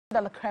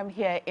de la creme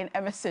here in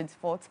Emerson's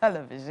for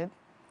television.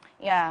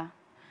 Yeah,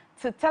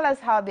 to tell us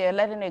how they're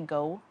letting it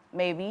go,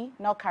 maybe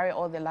not carry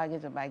all the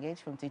luggage and baggage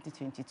from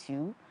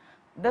 2022.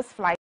 This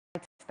flight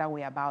that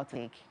we're about to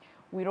take,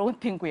 we don't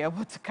think we're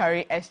able to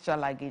carry extra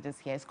luggages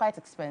here. It's quite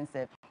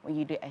expensive when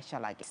you do extra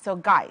luggage. So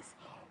guys,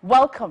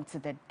 welcome to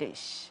the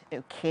dish,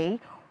 okay?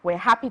 We're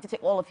happy to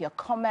take all of your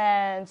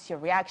comments, your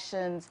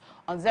reactions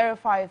on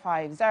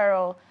 0550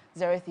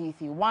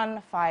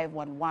 0331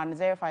 511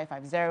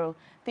 0550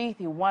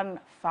 331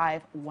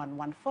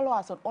 511. Follow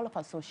us on all of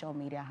our social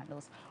media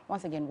handles.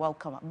 Once again,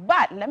 welcome.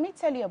 But let me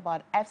tell you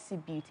about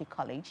FC Beauty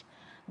College,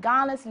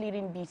 Ghana's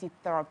leading beauty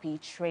therapy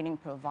training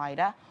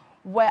provider,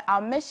 where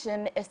our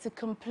mission is to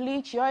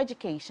complete your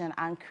education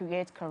and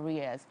create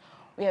careers.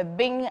 We have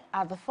been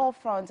at the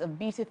forefront of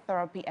beauty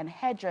therapy and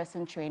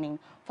hairdressing training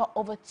for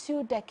over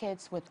 2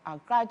 decades, with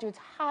our graduates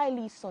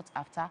highly sought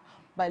after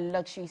by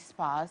luxury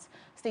spas,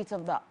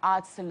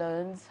 state-of-the-art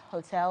salons,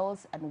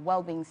 hotels, and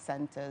well-being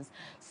centers.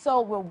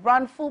 So we'll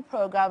run full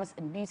programs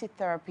in beauty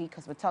therapy,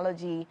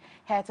 cosmetology,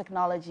 hair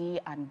technology,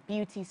 and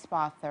beauty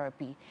spa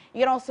therapy. You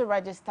can also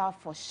register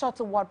for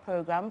short award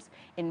programs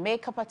in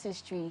makeup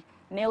artistry,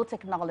 nail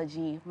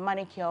technology,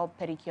 manicure,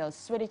 pedicure,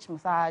 Swedish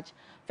massage,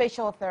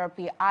 facial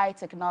therapy, eye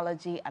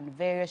technology, and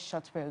various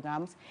short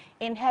programs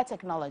in hair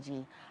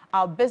technology.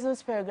 Our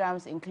business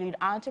programs include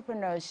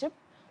entrepreneurship,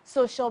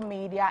 social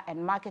media,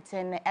 and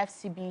marketing.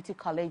 FC Beauty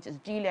College is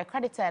duly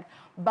accredited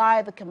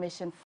by the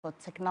Commission for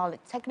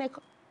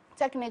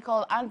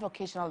Technical and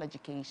Vocational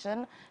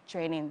Education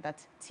Training,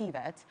 that's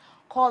TVET.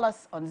 Call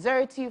us on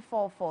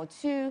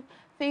 02442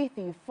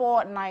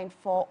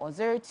 33494 or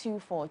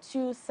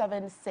 0242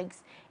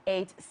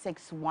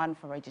 76861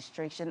 for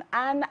registration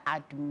and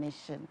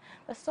admission.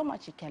 There's so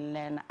much you can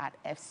learn at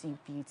FC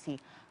Beauty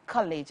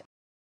College.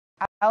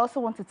 I also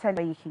want to tell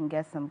you you can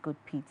get some good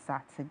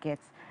pizza to get,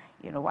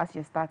 you know, as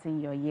you're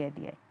starting your year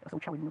there.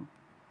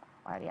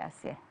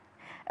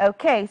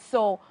 Okay,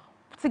 so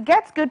to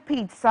get good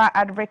pizza,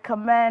 I'd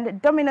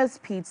recommend Domino's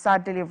Pizza.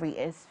 Delivery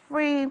is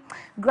free.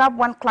 Grab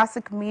one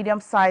classic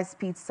medium-sized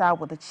pizza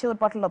with a chilled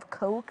bottle of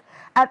Coke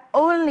at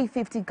only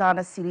 50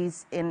 Ghana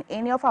cedis in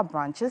any of our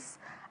branches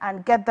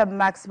and get the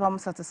maximum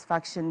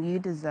satisfaction you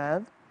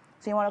deserve.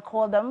 So you want to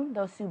call them,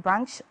 those two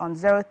branch, on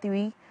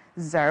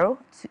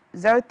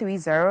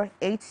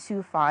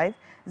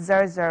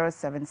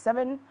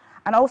 030-825-0077,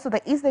 and also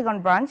the East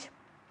Legon branch,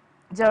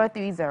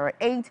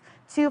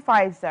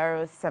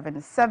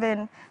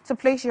 0308-25077. To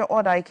place your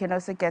order, you can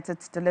also get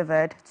it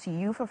delivered to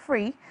you for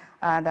free.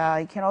 And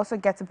you can also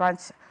get a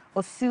branch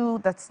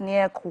Osu that's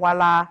near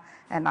Kuala.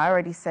 And I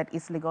already said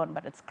East Legon,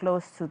 but it's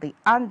close to the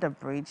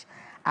underbridge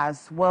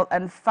as well.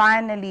 And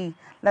finally,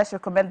 let's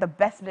recommend the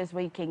best place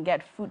where you can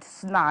get food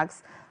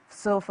snacks.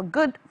 So for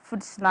good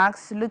food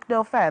snacks, look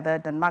no further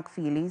than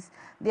McFeely's.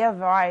 Their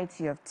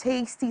variety of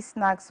tasty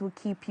snacks will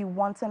keep you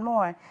wanting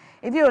more.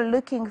 If you're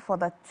looking for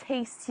the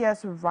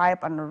tastiest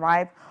ripe and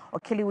ripe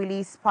or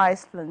Kiliwili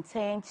spice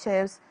plantain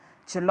chips,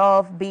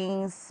 jollof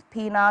beans,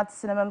 peanuts,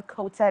 cinnamon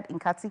coated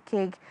Nkati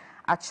cake,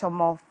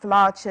 achomo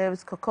flour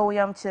chips,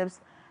 cocoyam chips,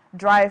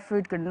 dry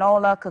fruit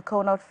granola,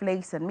 coconut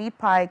flakes, and meat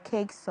pie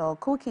cakes or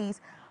cookies,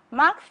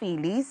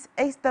 McFeely's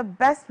is the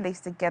best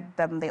place to get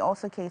them. They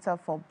also cater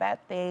for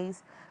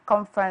birthdays,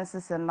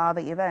 conferences, and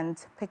other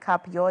events. Pick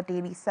up your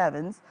daily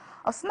servings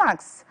of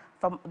snacks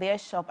from their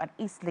shop at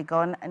East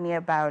Legon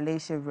near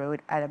Biolation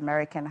Road at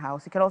American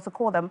House. You can also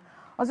call them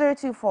on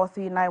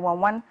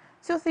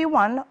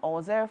 0243911231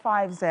 or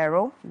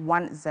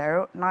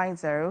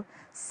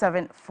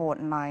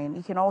 05010900749.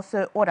 You can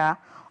also order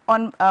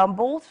on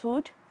Bold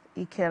Food.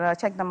 You can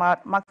check them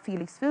out,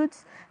 McFeely's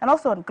Foods, and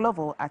also on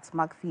Glovo at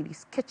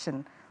McFeely's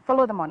Kitchen.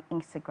 Follow them on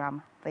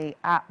Instagram. They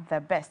are the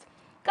best.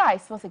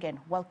 Guys, once again,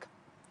 welcome.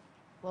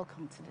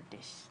 Welcome to the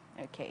dish.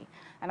 Okay.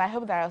 And I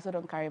hope that I also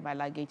don't carry my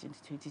luggage into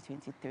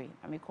 2023.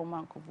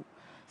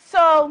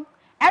 So,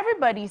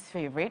 everybody's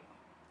favorite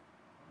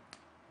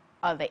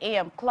on the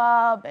AM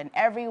Club and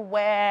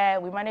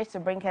everywhere. We managed to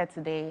bring her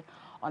today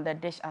on the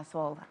dish as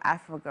well.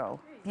 Afro girl.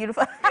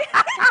 Beautiful.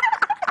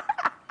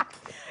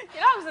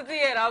 I'm sitting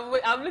here and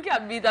I'm looking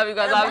at Bita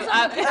because I'm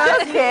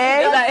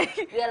okay.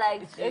 We're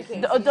like,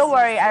 okay. Don't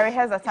worry, I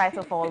rehearsed a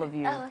title for all of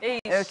you.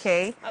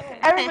 Okay.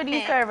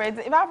 Everybody's favorite.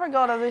 If Afro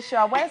Girl doesn't show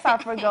up, where's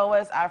Afro Girl?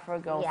 Where's Afro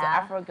Girl? Yeah. So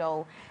Afro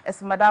Girl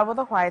is Madame with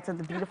the white and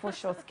the beautiful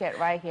short skirt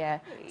right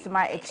here to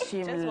my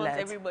extreme just left. want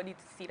everybody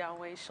to see that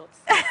wearing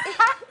shorts.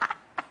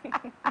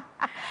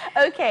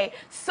 Okay,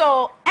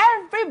 so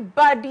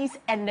everybody's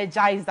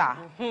energizer.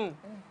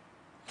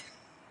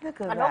 Look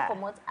at that.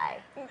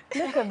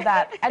 Look at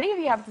that. I think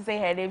if you have to say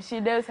her name, she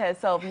knows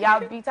herself.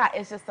 Bita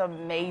is just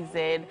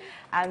amazing.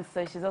 And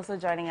so she's also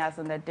joining us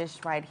on the dish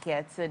right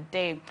here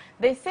today.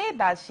 They say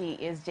that she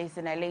is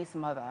Jason Ele's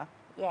mother.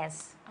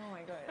 Yes. Oh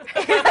my God.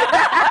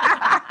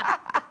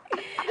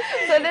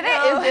 So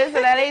today is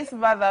Jason Ele's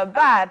mother,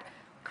 but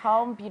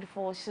calm,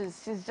 beautiful.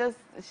 She's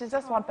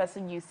just one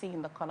person you see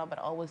in the corner, but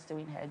always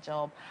doing her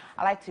job.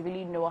 I like to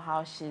really know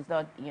how she's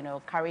not, you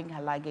know, carrying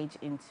her luggage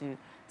into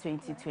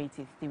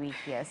 2023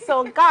 here.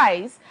 So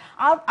guys,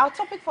 our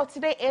topic for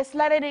today is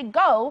letting it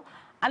go.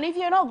 And if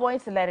you're not going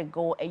to let it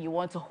go and you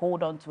want to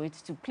hold on to it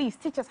too, please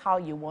teach us how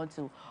you want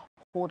to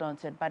hold on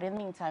to it. But in the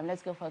meantime,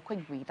 let's go for a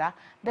quick breather.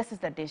 This is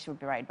The Dish. We'll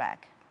be right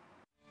back.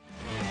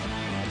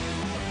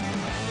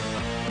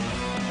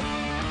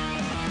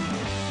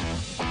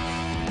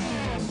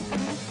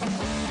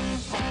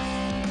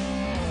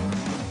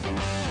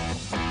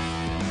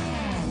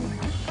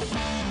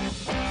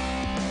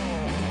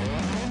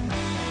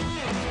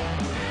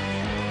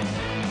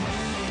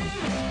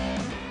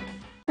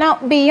 Now,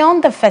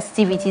 beyond the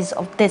festivities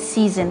of this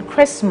season,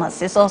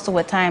 Christmas is also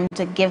a time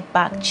to give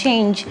back,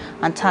 change,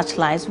 and touch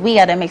lives. We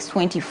at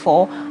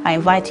MX24 are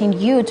inviting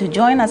you to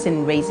join us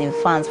in raising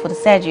funds for the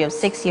surgery of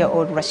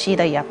 6-year-old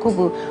Rashida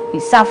Yakubu, who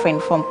is suffering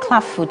from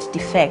cleft foot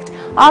defect.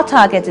 Our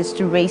target is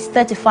to raise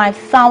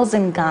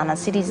 35,000 Ghana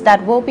cedis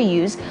that will be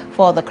used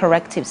for the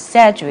corrective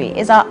surgery.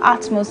 It's our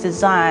utmost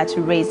desire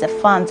to raise the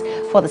funds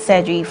for the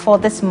surgery for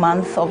this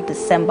month of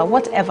December.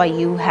 Whatever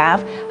you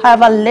have,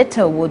 however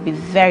little, would be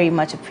very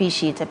much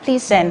appreciated.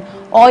 Please send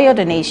all your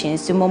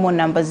donations to Momo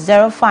number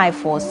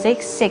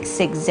 0546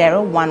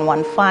 660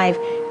 115,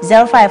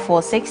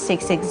 0546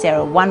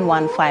 660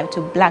 115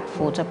 to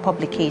Blackwater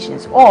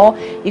Publications, or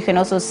you can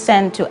also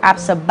send to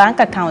ABSA bank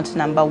account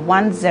number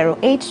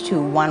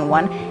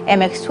 108211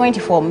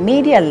 MX24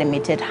 Media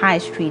Limited High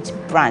Street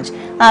branch.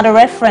 Now the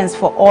reference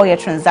for all your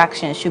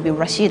transactions should be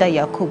Rashida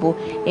Yakubu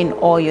in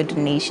all your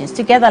donations.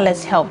 Together,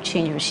 let's help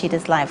change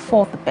Rashida's life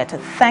for the better.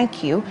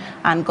 Thank you,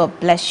 and God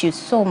bless you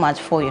so much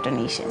for your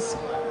donations.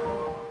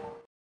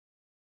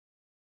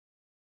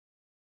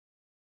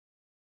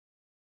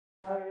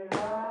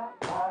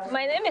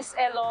 My name is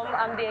Elom.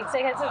 I'm the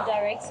Executive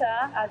Director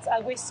at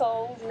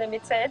AgriSol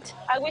Limited.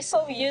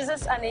 AgriSol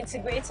uses an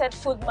integrated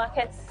food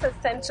market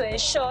system to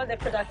ensure the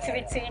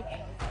productivity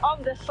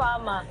of the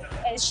farmer,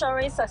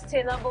 ensuring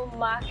sustainable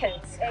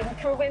markets,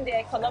 improving the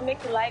economic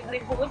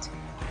livelihood,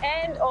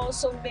 and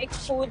also make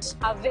food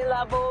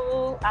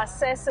available,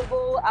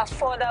 accessible,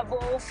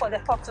 affordable for the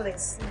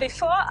populace.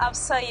 Before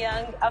ABSA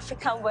Young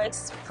African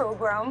Works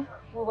program,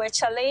 we were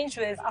challenged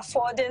with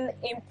affording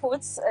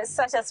inputs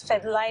such as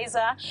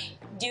fertilizer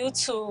due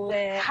to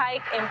the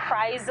hike in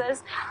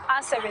prices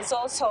as a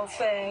result of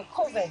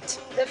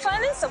COVID. The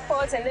funding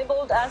support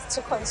enabled us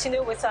to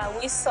continue with our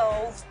We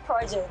Solve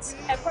project,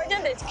 a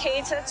project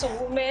dedicated to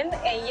women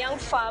and young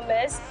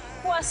farmers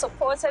who are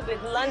supported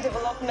with land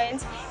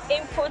development,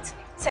 input,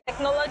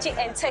 technology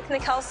and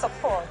technical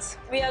support.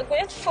 We are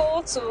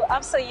grateful to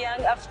ABSA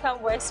Young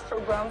African Works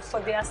program for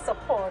their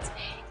support.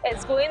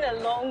 It's going a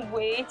long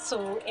way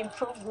to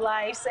improve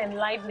lives and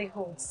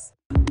livelihoods.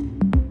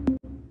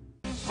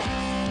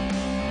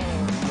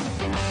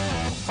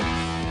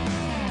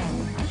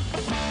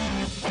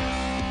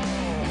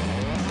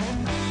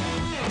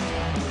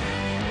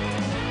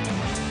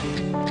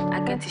 I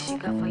get the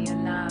sugar for your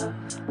love,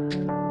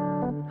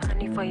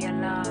 honey for your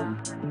love,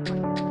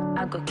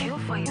 I go kill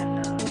for your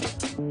love.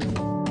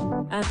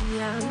 I'm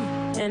young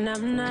and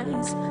I'm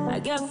nice, I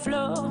get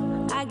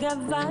flow, I get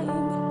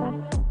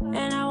vibe,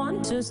 and I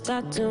want to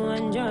start to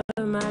enjoy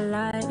my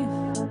life.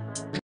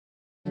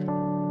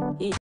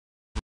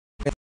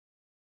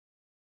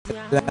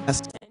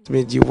 Last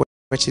minute you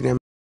watching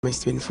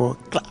MX24.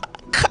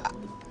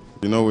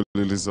 You know, we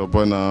release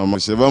upon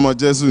Shevama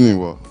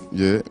Jesuniwa.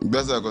 Yeah,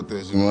 best I got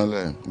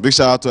to big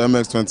shout out to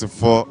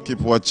MX24.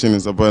 Keep watching.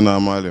 It's upon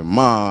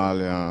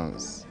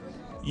Malians.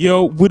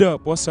 Yo, what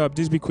up? What's up?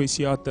 This be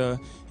Kwesi out there,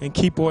 and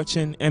keep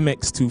watching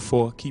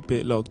MX24. Keep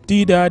it locked.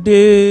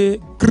 D-da-day.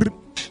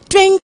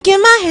 Drink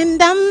in my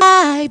hand, I'm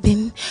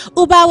vibing.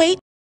 Uber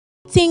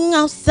waiting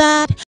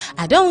outside.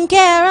 I don't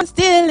care, I'm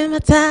still in my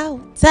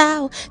towel,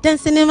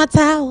 dancing in my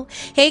towel.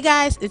 Hey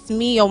guys, it's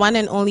me, your one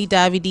and only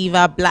Davi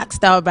Diva, Black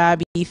Star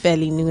Barbie,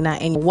 Feli Nuna,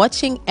 and you're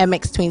watching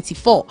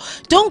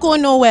MX24. Don't go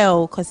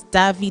nowhere, cause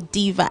Davi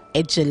Diva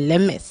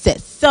Ejeleme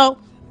says so.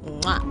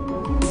 Mwah.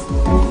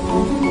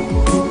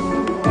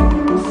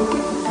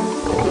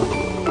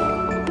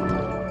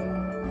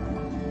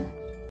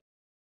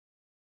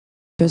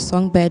 Your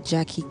songbird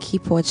Jackie,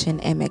 keep watching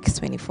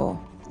MX24.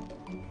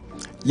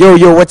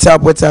 Yo, what's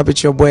up?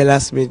 It's your boy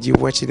Last Minute. You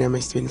watching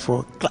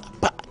MX24.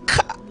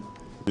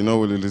 You know,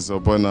 we release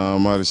upon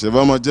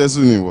Shevama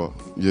Jesuniwa.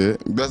 Yeah,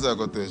 best I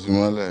got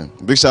to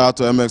big shout out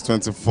to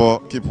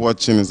MX24. Keep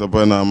watching. It's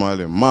upon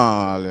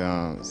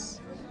Malians.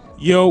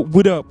 Yo,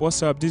 what up?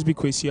 What's up? This be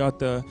Kwesi out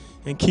there,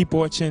 and keep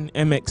watching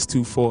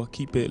MX24.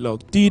 Keep it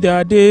locked.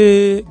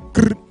 D-da-day.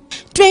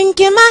 Drink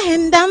in my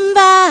hand, I'm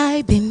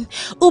vibing.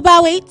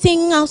 Uber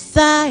waiting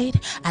outside.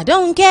 I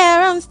don't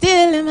care, I'm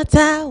still in my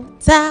towel,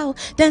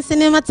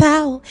 dancing in my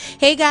towel.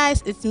 Hey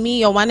guys, it's me,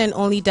 your one and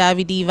only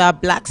Davi Diva,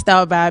 Black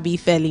Star Barbie,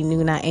 Feli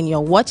Nuna, and you're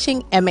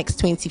watching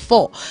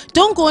MX24.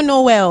 Don't go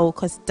nowhere,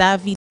 cause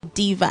Davi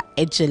Diva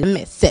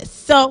Ejeleme says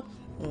so.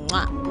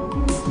 Mwah.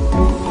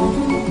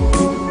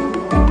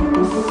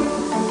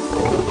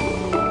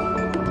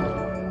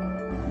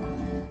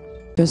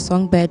 Your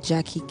songbird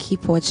Jackie,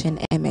 keep watching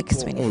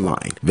MX24.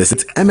 Online.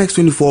 Visit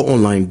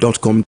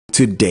mx24online.com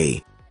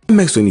today.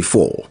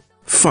 MX24.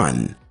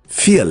 fun,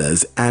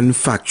 fearless, and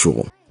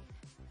factual.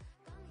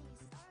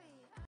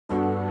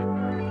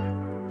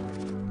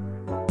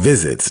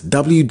 Visit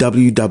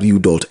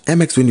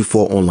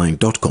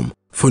www.mx24online.com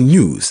for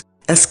news,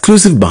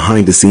 exclusive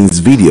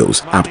behind-the-scenes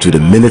videos,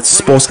 up-to-the-minute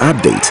sports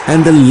updates,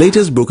 and the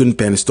latest broken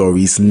pen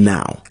stories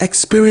now.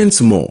 Experience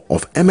more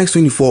of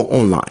MX24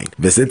 Online.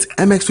 Visit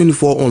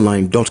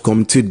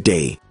mx24online.com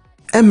today.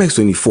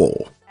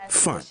 MX24,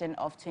 fun. Edition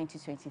of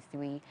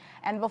 2023.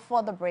 And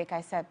before the break,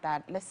 I said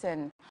that,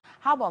 listen,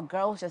 how about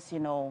girls just,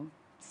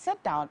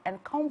 sit down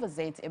and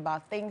conversate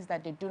about things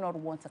that they do not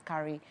want to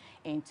carry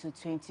into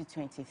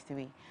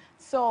 2023.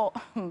 So,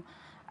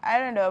 I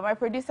don't know, my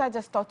producer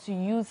just thought to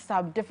use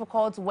some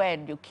difficult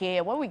word,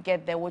 okay? When we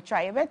get there, we'll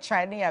try.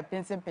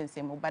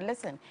 But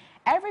listen,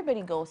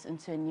 everybody goes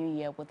into a new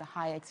year with a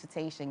high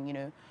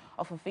expectation,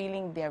 of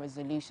fulfilling their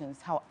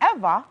resolutions.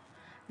 However,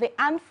 the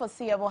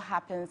unforeseeable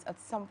happens at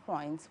some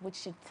point,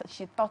 which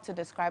she thought to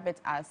describe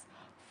it as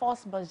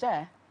force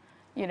majeure,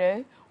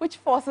 which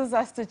forces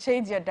us to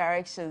change your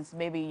directions.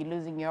 Maybe you're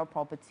losing your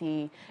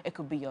property, it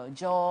could be your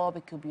job,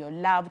 it could be your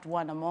loved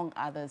one, among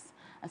others.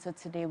 And so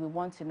today we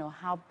want to know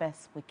how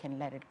best we can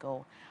let it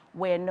go.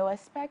 We're no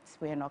experts,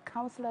 we're no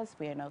counselors,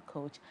 we're no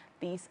coach.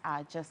 These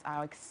are just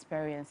our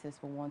experiences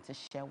we want to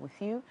share with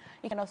you.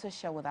 You can also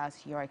share with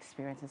us your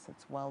experiences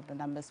as well. The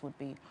numbers would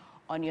be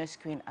on your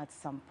screen at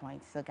some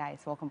point. So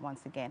guys, welcome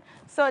once again.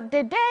 So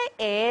the day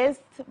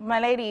is my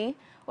lady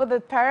with a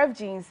pair of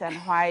jeans and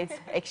white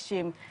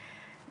extreme.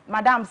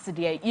 Madam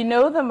Sidia, you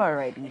know them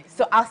already.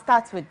 So I'll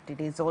start with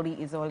it. It's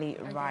only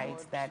right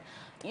that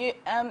you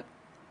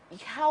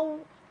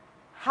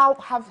how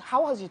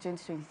has your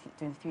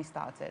 2023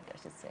 started, I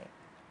should say?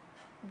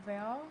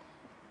 Well,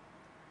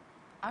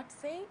 I'd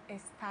say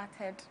it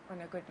started on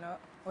a good note.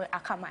 Where I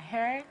cut my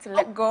hair to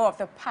let go of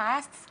the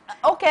past.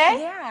 Okay.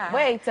 Yeah.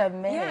 Wait a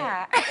minute.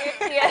 Yeah. Wait a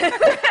minute.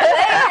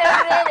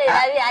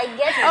 I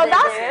get it. Oh,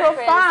 that's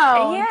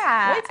profound.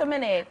 Yeah. Wait a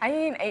minute. I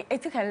mean,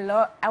 it took a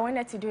lot. I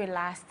wanted to do it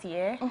last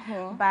year,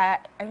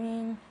 but I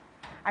mean,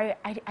 I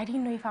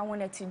didn't know if I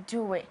wanted to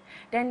do it.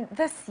 Then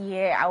this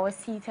year, I was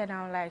seated and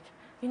I'm like,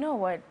 you know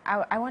what?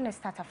 I want to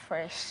start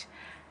afresh.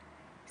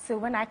 So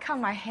when I cut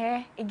my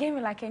hair, it gave me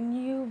like a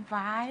new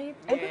vibe.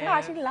 And people are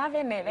actually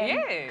loving it.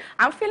 And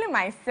I'm feeling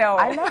myself.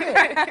 I love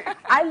it.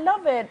 I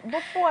love it.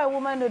 Before a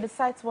woman who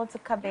decides to want to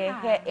cut their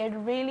hair, it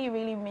really,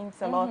 really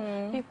means a lot.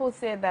 People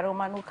say that a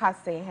woman who cuts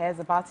their hair is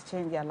about to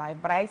change their life.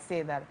 But I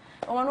say that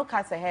a woman who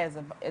cuts her hair,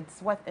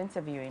 it's worth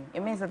interviewing.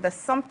 It means that there's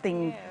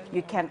something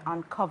you can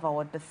uncover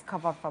or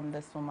discover from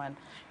this woman.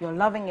 You're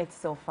loving it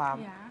so far.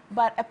 Yeah.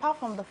 But apart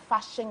from the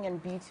fashion and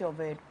beauty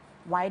of it,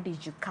 why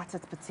did you cut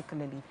it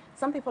particularly?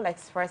 Some people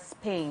express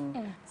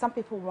pain. Some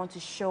people want to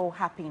show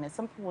happiness.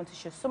 Some people want to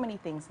show so many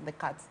things in the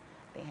cuts.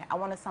 I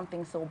wanted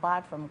something so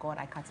bad from God,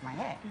 I cut my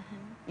hair.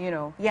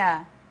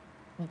 Yeah.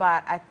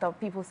 But I thought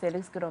people say it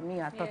looks good on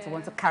me. I thought to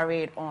want to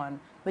carry it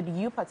on. But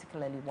you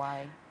particularly,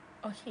 why?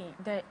 Okay,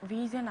 the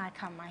reason I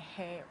cut my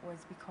hair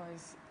was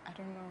because, I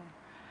don't know,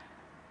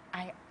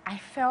 I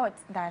felt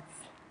that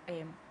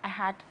I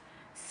had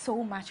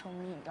so much on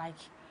me, like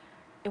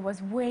it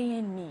was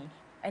weighing me.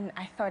 And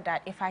I thought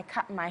that if I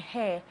cut my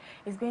hair,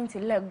 it's going to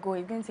let go,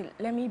 it's going to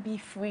let me be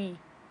free.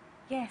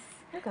 Yes.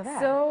 Look at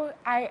that. So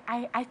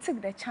I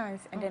took the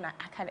chance and then I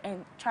cut,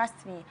 and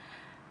trust me,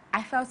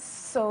 I felt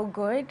so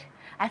good.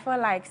 I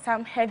felt like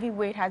some heavy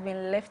weight has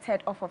been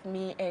lifted off of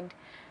me, and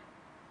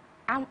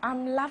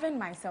I'm loving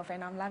myself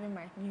and I'm loving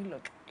my new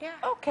look. Yeah.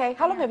 Okay.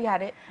 How long have you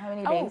had it? How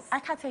many days? I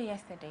cut it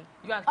yesterday.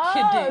 You are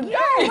kidding.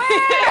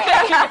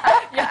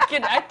 Yeah. You're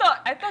kidding. I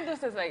thought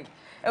this was like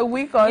a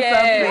week or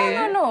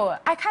something. No.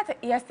 I cut it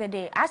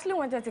yesterday. I actually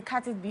wanted to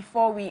cut it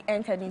before we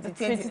entered into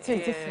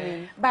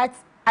 2023. But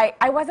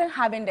I wasn't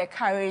having the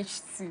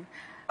courage to.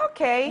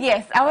 Okay.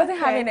 Yes, I wasn't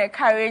having the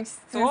courage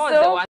to. So what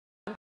was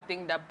the one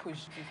thing that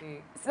pushed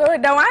you? So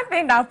the one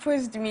thing that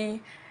pushed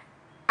me,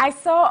 I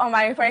saw on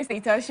my friend's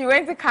status, she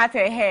went to cut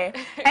her hair.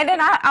 And then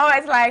I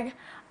was like,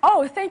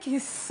 oh, thank you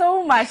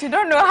so much. You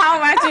don't know how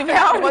much you've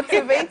helped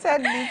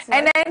motivated me to.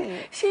 And then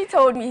she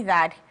told me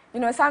that,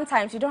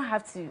 sometimes you don't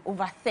have to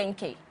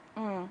overthink it.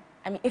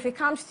 I mean, if it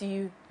comes to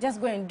you,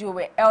 just go and do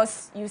it.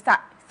 Else you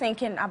start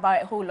thinking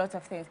about a whole lot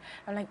of things.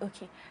 I'm like,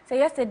 okay. So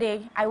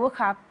yesterday, I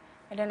woke up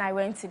and then I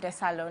went to the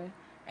salon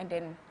and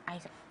then I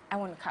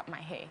want to cut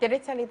my hair. Did they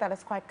tell you that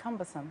it's quite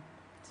cumbersome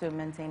to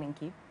maintain and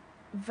keep?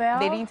 Well,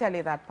 they didn't tell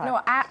you that part.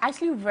 No, I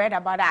actually read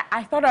about that.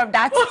 I thought of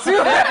that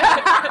too.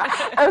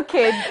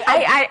 Okay.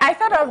 I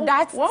thought of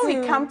that when too.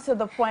 When we come to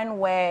the point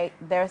where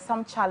there are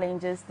some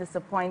challenges,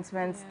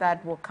 disappointments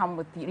that will come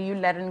with you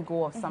letting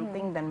go of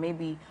something, then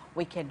maybe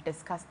we can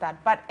discuss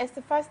that. But it's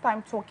the first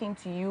time talking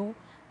to you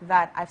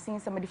that I've seen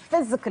somebody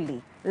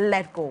physically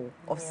let go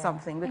of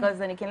something, because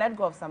then you can let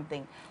go of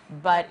something,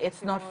 but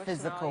it's not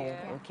physical.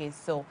 Okay,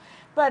 so,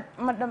 but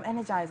Madam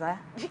Energizer,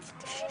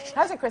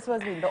 how's your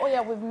Christmas been? Oh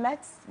yeah, we've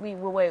met. We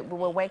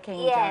were working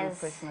during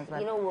Christmas.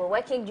 But we were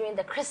working during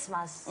the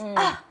Christmas.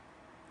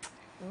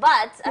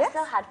 But I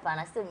still had fun.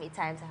 I still made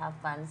time to have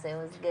fun, so it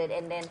was good.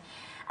 And then,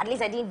 at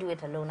least I didn't do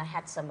it alone. I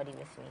had somebody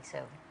with me, so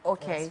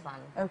it was fun.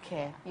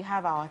 Okay, you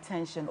have our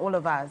attention, all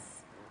of us.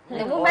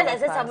 The moment I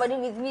said somebody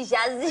with me,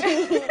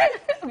 Shazzy.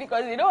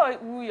 Because you know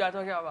who you are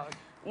talking about.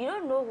 You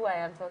don't know who I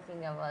am talking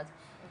about.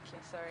 Okay,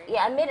 sorry.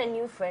 Yeah, I made a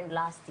new friend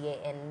last year,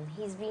 and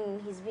he's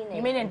been.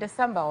 You mean in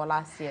December or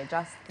last year?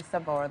 Just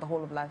December or the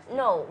whole of last year?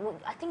 No,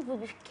 I think we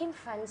became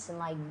friends in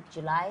like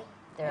July,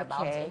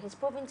 thereabouts. Okay. And he's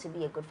proven to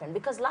be a good friend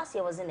because last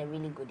year wasn't a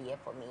really good year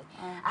for me.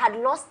 I had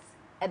lost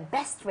a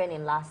best friend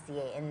in last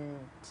year, and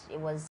it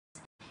was,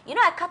 you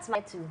know, I cut my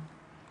tooth.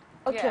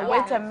 Okay,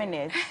 wait a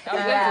minute. I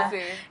was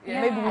going to say,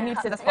 maybe we need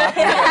to say this for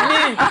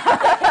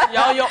our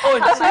You're on your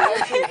own.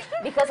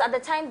 Because at the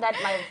time that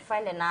my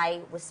friend and I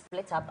were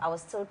split up, I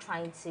was still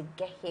trying to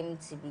get him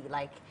to be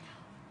like.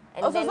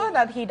 And also, so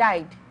that he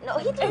died. No,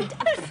 he didn't.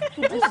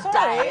 He didn't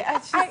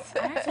die.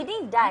 He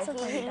didn't die.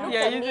 He looked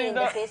at me in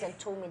the face and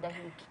told me that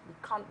we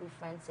can't be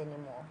friends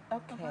anymore.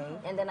 Okay.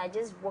 And then I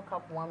just woke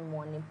up one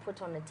morning,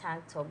 put on a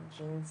tank top,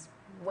 jeans,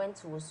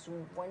 went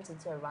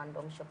into a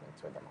random shop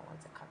and told them I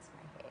want to cut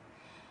my hair.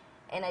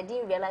 And I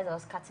didn't realize I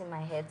was cutting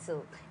my hair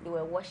till they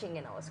were washing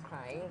and I was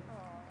crying.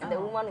 And the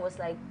woman was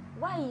like,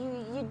 "Why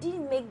you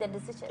didn't make the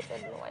decision?" I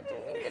said, "No, I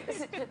didn't make the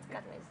decision to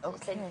cut my hair."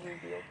 She said, "You'll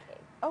be okay."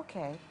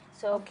 Okay.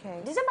 So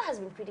December has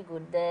been pretty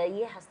good. The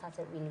year has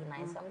started really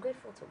nice. I'm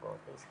grateful to God,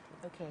 basically.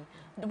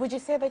 Okay. Would you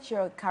say that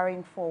you're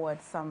carrying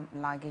forward some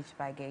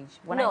baggage?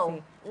 When no, I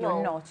say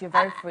you're not, you're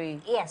very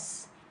free.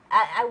 Yes.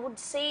 I would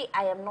say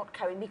I am not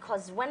carrying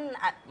because when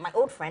my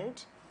old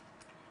friend,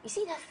 you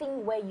see that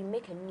thing where you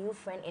make a new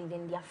friend and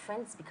then their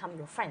friends become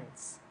your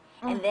friends.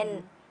 And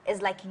then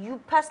it's like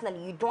you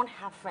personally, you don't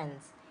have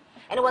friends.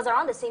 And it was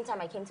around the same time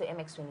I came to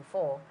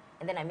MX24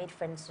 and then I made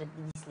friends with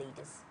these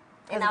ladies.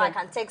 And now I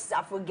can text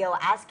Afro girl,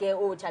 ask her,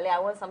 "Oh, Charlie, I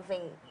want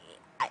something."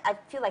 I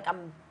feel like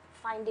I'm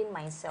finding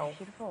myself.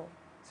 Beautiful.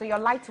 So you're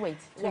lightweight.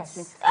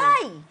 Yes.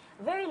 Aye,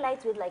 very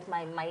lightweight, like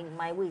my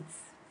weights.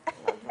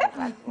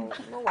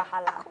 No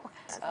wahala.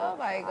 Oh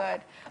my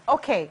God.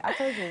 Okay, I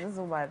told you this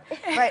woman.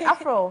 Right,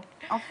 Afro,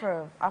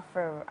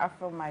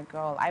 my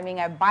girl. I mean,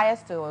 I'm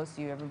biased towards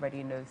you.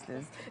 Everybody knows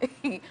this.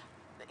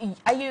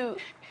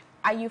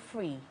 Are you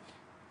free?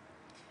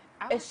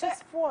 It's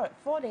just four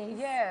days.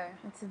 Yeah.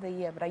 Into the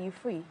year, but are you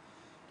free?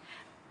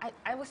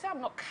 I would say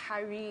I'm not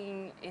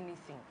carrying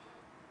anything.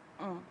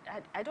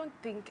 I don't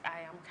think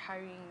I am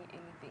carrying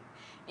anything.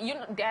 You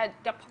know, there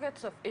are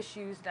pockets of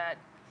issues that,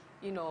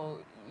 you know,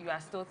 you are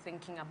still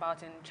thinking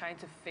about and trying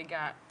to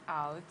figure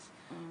out,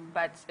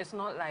 but it's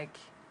not like,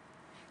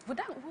 would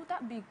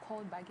that be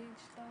called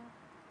baggage though?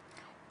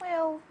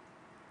 Well,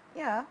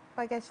 yeah,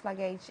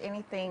 luggage,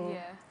 anything.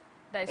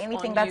 Yeah.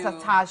 Anything that's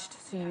attached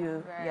to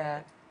you. Right.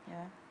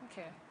 Yeah.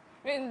 Okay.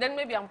 I mean, then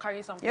maybe I'm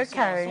carrying something. You're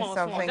carrying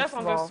something Just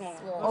small.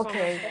 small.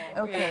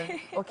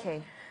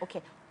 Okay.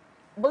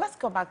 But let's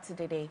go back to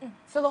the day.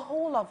 So the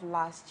whole of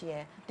last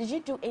year, did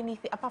you do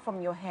anything, apart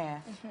from your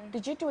hair,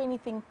 did you do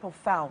anything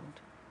profound,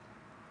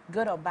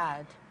 good or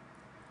bad,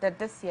 that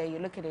this year you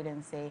look at it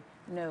and say,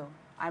 no,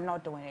 I'm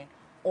not doing it?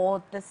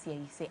 Or this year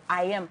you say,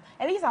 I am.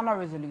 And these are not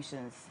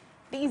resolutions.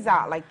 These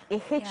are like,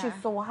 it hits you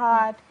so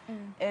hard.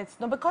 It's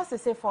not because they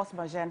say force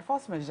majeure, and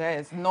force majeure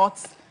is not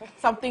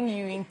something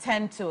you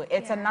intend to.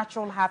 It's a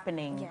natural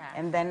happening.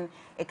 And then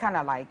it kind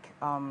of like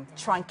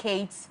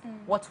truncates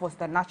what was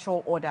the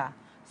natural order.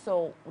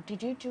 So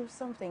did you do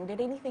something? Did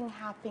anything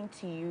happen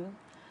to you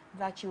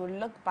that you will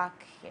look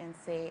back and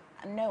say,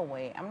 no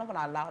way, I'm not going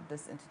to allow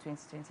this into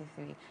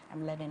 2023.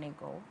 I'm letting it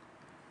go?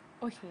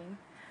 Okay.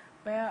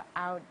 Well,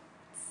 I would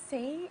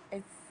say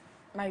it's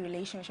my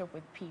relationship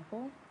with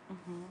people.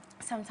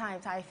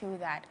 Sometimes I feel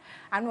that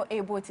I'm not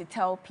able to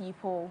tell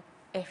people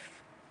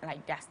if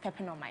like they're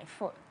stepping on my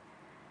foot.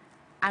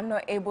 I'm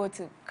not able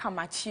to come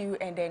at you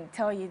and then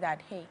tell you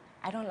that, hey,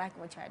 I don't like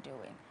what you're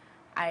doing.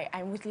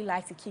 I mostly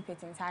like to keep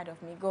it inside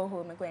of me, go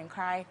home and go and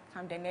cry,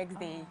 come the next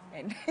day,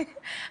 and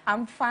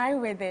I'm fine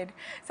with it.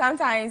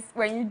 Sometimes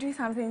when you do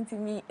something to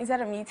me,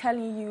 instead of me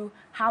telling you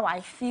how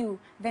I feel,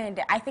 then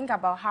I think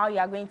about how you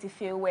are going to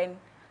feel when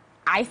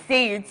I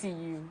say it to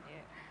you.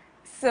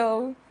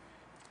 So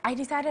I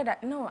decided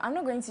that, no, I'm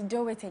not going to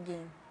do it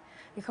again.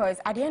 Because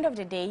at the end of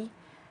the day,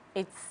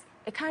 it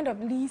kind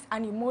of leaves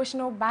an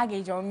emotional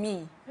baggage on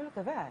me. Look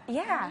at that.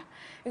 Yeah.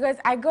 Because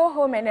I go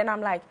home and then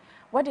I'm like,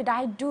 what did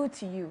I do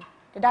to you?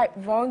 Did I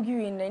wrong you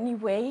in any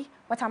way?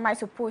 What am I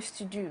supposed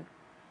to do?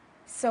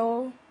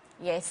 So,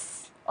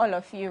 yes, all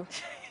of you.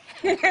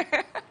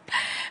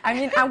 I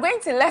mean, I'm going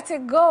to let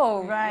it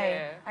go. Right.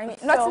 Yeah. I mean,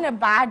 not in a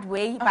bad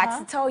way, but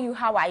to tell you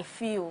how I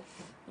feel.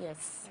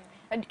 Yes.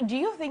 Do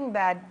you think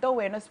that, though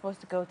we're not supposed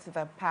to go to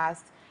the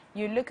past,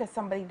 you look at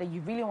somebody that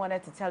you really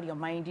wanted to tell your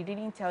mind, you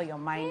didn't tell your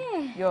mind,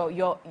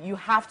 you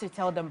have to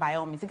tell them by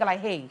all means. You're like,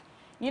 hey,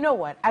 you know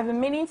what? I've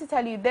been meaning to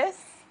tell you this.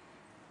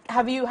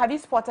 Have you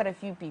spotted a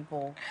few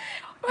people?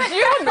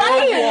 You know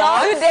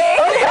what? Today,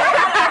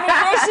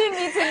 immigration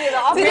meeting in the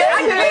office. Today,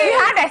 we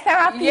had a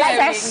therapy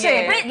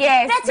session.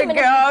 Yes, 30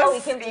 minutes before we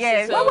came to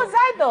see. What was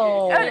I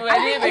though? I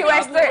think you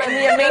were still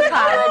in your makeup.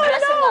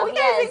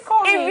 Yes.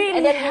 It really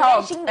And then we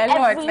helped mentioned a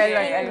lot,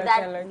 everything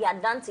that we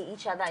had done to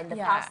each other in the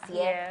past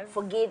year, Yes.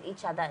 forgave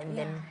each other, and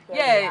then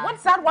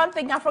What's that one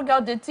thing Afro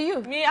girl did to you?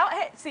 Me,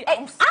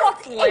 I'm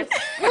spotless.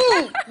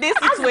 This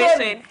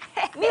situation.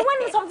 Me,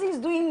 when something's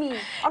doing me,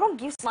 I don't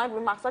give snide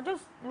remarks. I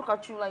just look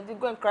at you like they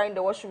go and cry in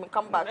the washroom and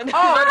come back.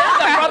 Oh, that's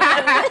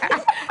the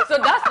problem. So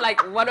that's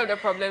like one of the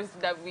problems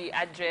that we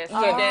address.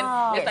 So then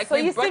it's like so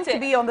you seem to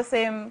be on the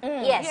same.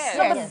 Yes.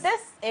 No, but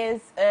this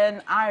is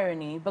an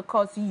irony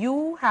because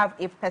you have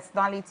a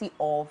personality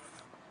of,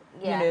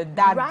 you know,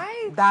 that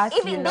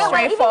Even you they know, were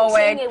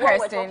straightforward even when we're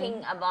person.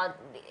 talking about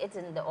it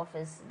in the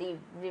office, they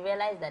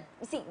realize that,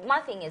 you see, my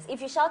thing is,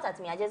 if you shout at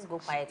me, I just go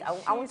quiet.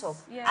 I won't talk.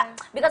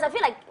 Because I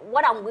feel like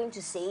what I'm going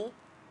to say,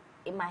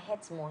 it might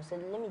hurt more. So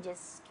let me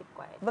just keep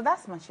quiet. But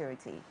that's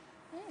maturity.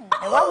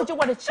 And why would you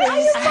want to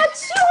change?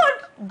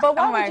 But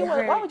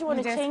why would you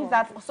want to change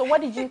that? So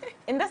what did you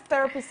in this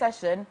therapy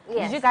session?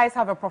 Did you guys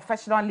have a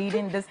professional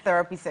leading this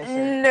therapy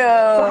session?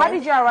 No. So how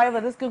did you arrive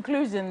at this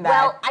conclusion? That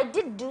Well, I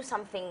did do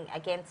something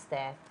against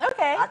her.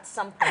 Okay. At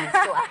some point,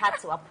 so I had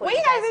to apologize. Well,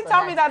 you guys didn't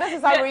tell me that this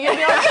is our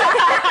reunion.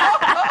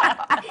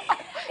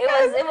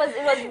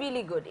 It was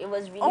really good. It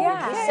was really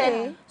good. You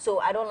said, so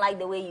I don't like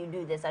the way you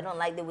do this. I don't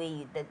like the way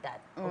you did that.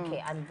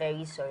 Okay, I'm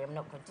very sorry. I'm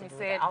not going to do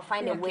that. I'll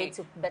find a way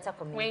to better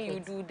communicate. When you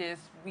do this,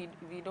 we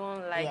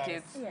don't like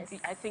it.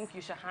 I think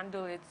you should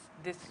handle it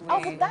this way.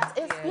 Oh, but that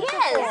is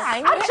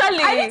yes.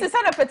 Actually, I need to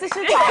send a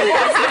petition to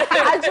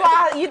our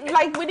boss.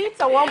 Like we need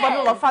one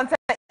bottle of Fanta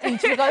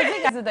each because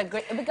this is the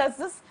great because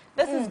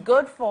this is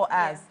good for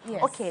us.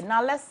 Yes. Okay,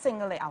 now let's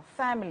single it out.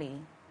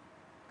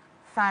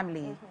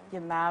 Family,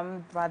 your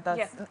mom, brothers.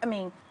 Yes. I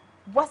mean,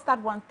 what's that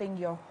one thing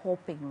you're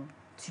hoping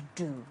to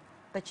do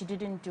that you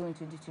didn't do in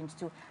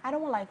 2022? I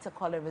don't like to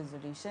call it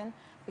resolution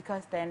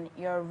because then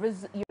you're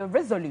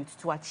resolute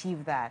to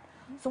achieve that.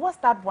 So what's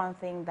that one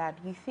thing that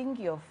you think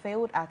you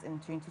failed at in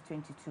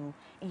 2022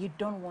 and you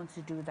don't want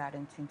to do that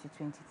in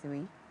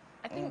 2023?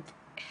 I think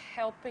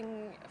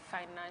helping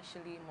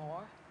financially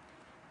more.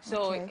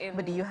 So,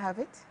 but do you have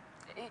it?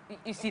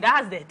 You see,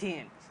 that's the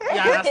thing. You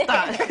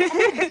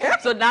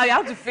understand? So now you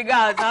have to figure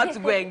out how to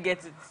go and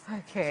get it.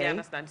 Okay. You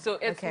understand? So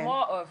it's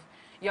more of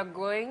you're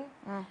growing.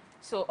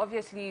 So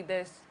obviously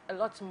there's a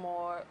lot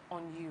more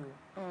on you.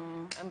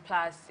 And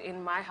plus,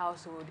 in my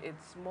household,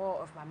 it's more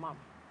of my mom.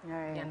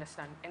 Right. You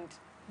understand? And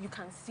you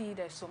can see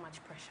there's so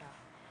much pressure.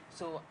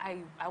 So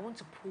I want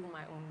to pull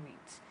my own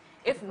weight.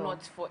 If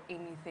not for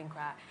anything,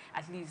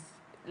 at least,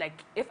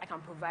 like, if I can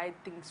provide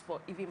things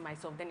for even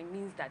myself, then it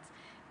means that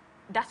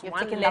that's You're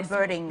one taking less the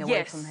burden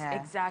away from her.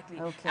 Exactly.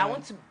 Okay. I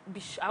want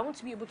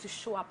to be able to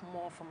show up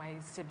more for my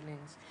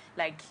siblings.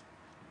 Like,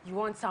 you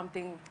want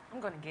something, I'm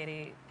gonna get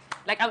it.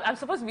 Like I'm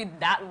supposed to be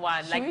that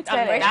one. Like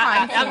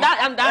I'm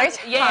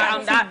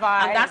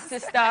that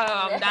sister.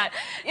 I'm that.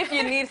 If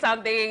you need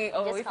something,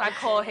 or if I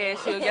call her,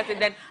 she'll get it.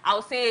 Then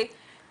I'll say,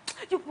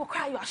 you will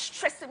cry. You are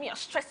stressing me. You're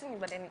stressing me.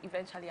 But then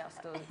eventually, I'll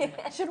still.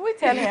 Should we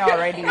tell her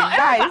already,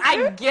 guys?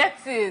 I get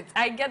it.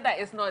 I get that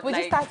it's not. Would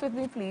like, you start with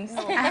me, please?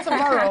 No.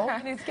 Tomorrow.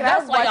 Please,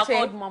 that's why you're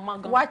called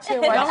Mama. Watch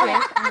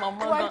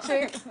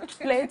it.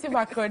 Plenty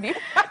macaroni.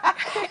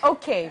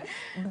 Okay.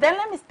 Then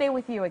let me stay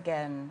with you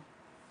again.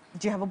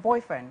 Do you have a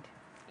boyfriend?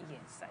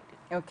 Yes, I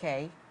do.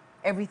 Okay.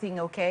 Everything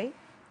okay?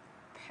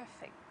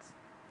 Perfect.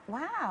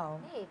 Wow.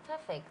 Hey,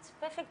 perfect.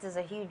 Perfect is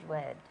a huge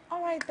word.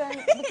 All right then.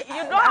 You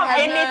don't have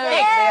anything.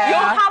 You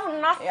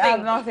have nothing. You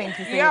have nothing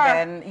to say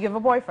then. You have a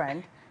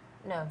boyfriend?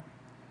 No.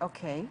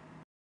 Okay.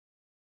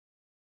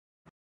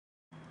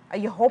 Are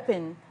you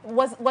hoping?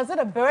 Was it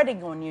a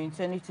burden on you in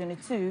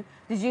 2022?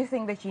 Did you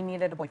think that you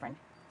needed a boyfriend?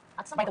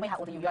 By the way, how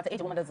old are you? You're at the age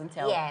a woman doesn't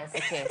tell. Yes.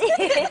 Okay.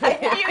 I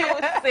knew you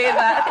would say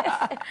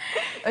that.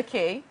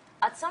 Okay.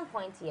 At some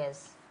point,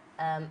 yes.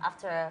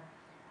 After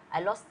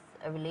I lost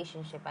a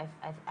relationship,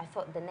 I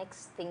thought the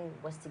next thing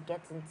was to get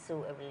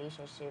into a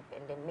relationship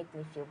and then make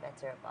me feel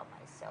better about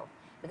myself.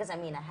 Because, I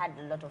mean, I had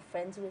a lot of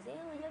friends who would say,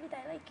 oh, Yovita,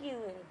 I like you,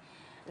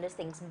 and those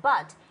things.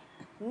 But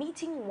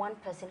meeting one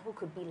person who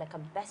could be like a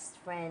best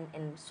friend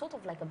and sort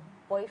of like a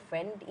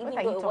boyfriend, even what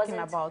are though you it talking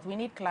wasn't about? We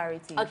need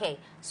clarity. Okay,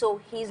 so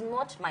he's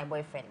not my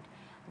boyfriend,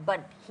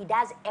 but he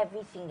does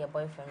everything a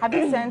boyfriend Have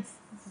does. you sent?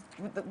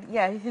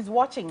 Yeah, he's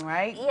watching,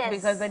 right? Yes.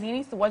 Because then he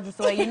needs to watch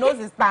so he knows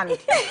his stand.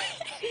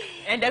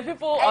 And the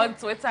people on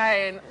Twitter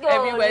and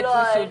everywhere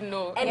too should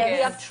know. And we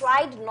have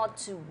tried not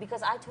to,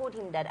 because I told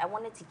him that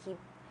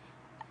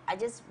I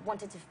just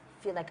wanted to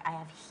feel like I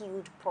have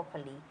healed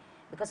properly,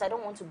 because I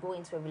don't want to go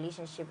into a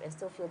relationship and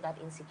still feel that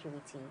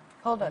insecurity.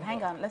 Hold on,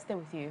 hang on, let's stay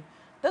with you.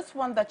 This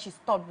one that you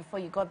stopped before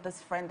you got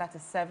this friend that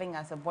is serving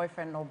as a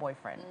boyfriend or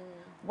boyfriend.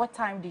 What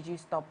time did you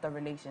stop the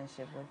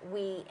relationship with?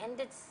 We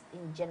ended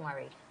in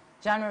January.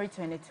 January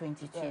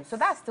 2022. Yes. So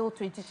that's still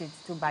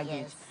 2022 baggage.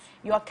 Yes.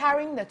 You are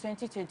carrying the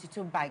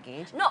 2022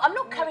 baggage. No, I'm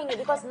not carrying it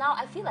because now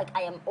I feel like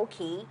I am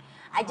okay.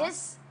 I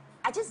just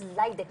I just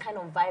like the kind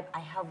of vibe I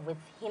have with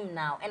him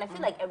now, and I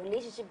feel like a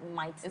relationship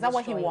might. Is that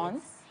what he destroy it.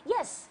 wants?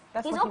 Yes,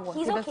 That's he's what he wants.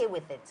 he's Because- okay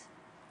with it.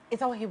 Is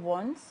that what he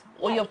wants?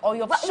 Yeah, Or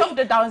you've but shoved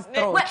it down his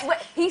throat?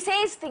 He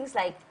says things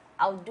like,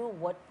 "I'll do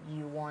what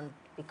you want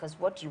because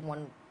what you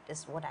want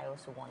is what I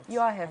also want."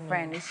 You are her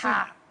friend. Is she?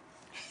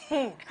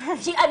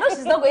 I know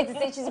she's not going to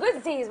say. She's going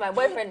to say he's my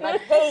boyfriend, but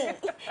hey,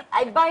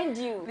 I bind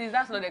you. Please,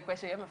 that's not the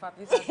question. Emefa,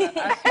 please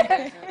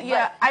answer.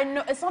 Yeah, I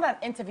know it's not an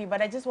interview,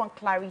 but I just want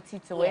clarity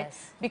to it.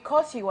 Yes.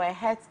 Because you were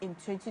hurt in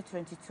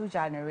 2022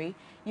 January,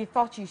 you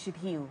thought you should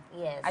heal.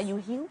 Yes. Are you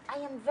healed? I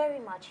am very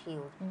much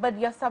healed. But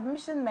your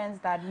submission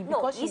meant that you,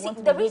 because you you see, want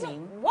to the be reason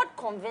healing. what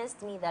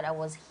convinced me that I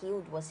was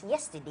healed was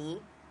yesterday.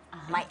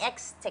 My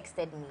ex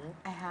texted me,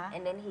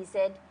 and then he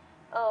said,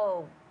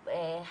 "Oh,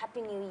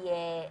 Happy New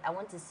Year! I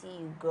want to see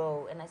you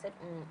grow." And I said,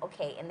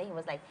 "Okay." And then he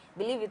was like,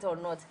 "Believe it or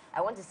not,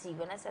 I want to see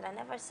you." And I said, "I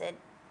never said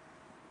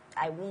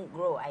I won't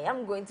grow. I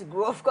am going to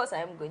grow. Of course, I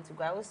am going to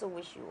grow. I also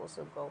wish you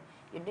also grow.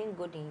 You're doing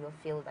good in your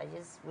field. I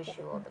just wish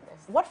you all the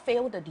best." What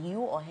failed, did you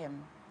or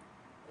him?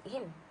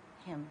 Him.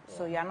 Him. Yeah.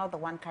 So you're not the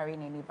one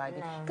carrying any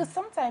baggage. No. Because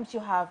sometimes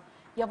you have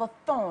a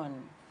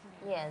thorn.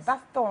 Yes.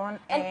 That thorn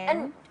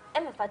And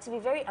Emefa, to be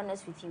very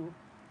honest with you,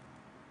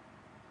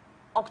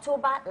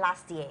 October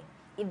last year,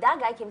 if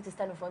that guy came to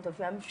stand in front of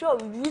you, I'm sure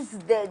we use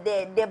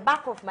the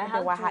back of my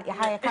hand I will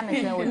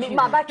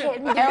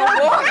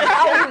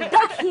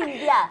duck him,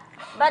 yeah.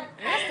 But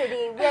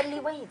yesterday, weirdly,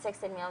 when he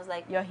texted me, I was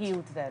like, you're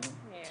healed then.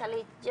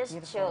 Charlie,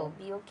 just chill,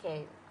 be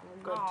okay.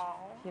 I'm good.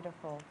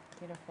 Beautiful,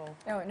 beautiful.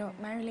 No,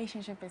 my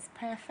relationship is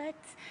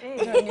perfect.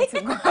 You don't need to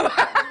go.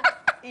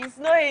 It's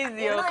not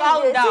easy. You know,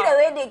 Calm you down. see the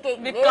way they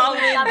cake, Be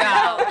calming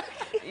down.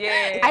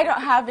 Yeah. I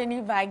don't have any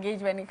baggage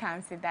when it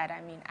comes to that.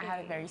 I mean, I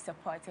have a very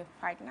supportive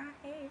partner.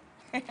 Hey.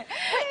 But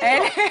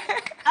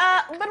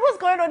what's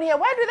going on here?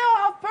 Why do they all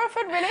have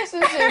perfect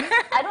relationships?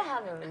 I don't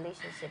have a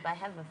relationship. I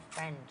have a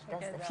friend.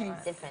 That's the thing.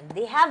 Different.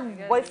 They have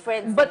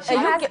boyfriends. But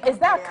and is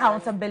there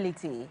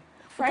accountability?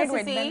 Friend Because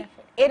with you see,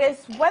 benefits. it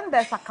is when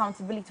there's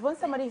accountability, when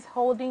somebody is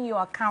holding you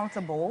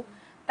accountable,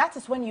 that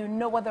is when you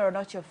know whether or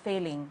not you're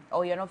failing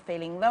or you're not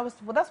failing.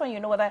 That's when you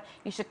know whether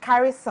you should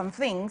carry some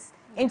things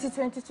into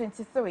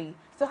 2023.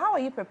 So how are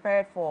you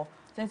prepared for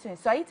 2020?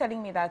 So are you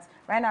telling me that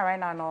right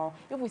now, no,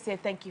 if we say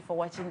thank you for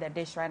watching the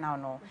dish right now,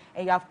 no,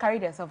 and you have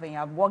carried yourself and you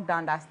have walked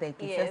down that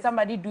staircase, and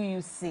somebody do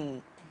you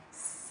say,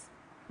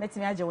 let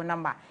me add your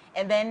number,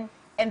 and then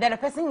the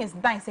person is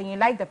nice and you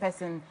like the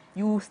person,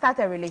 you start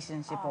a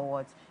relationship or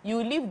what?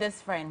 You leave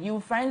this friend, you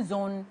friend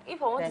zone.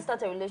 If I want to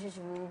start a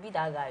relationship, we will be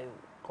that guy,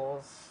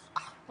 cause.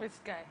 Which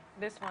guy?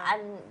 This one?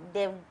 And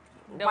the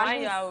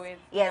one you are with.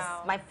 Yes,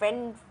 now. my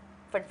friend.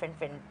 No.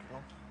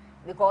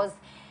 Because.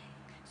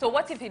 So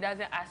what if he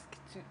doesn't ask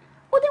to?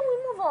 Oh, then we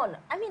move on.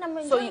 I mean, I'm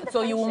enjoying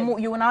the you will friendship.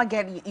 you will now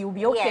you'll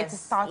be okay to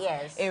start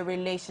yes. a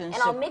relationship.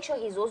 And I'll make sure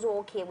he's also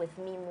okay with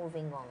me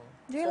moving on.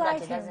 Do you so like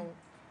that he him? doesn't.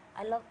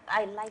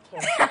 I like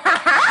him.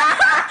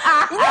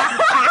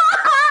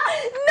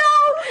 No.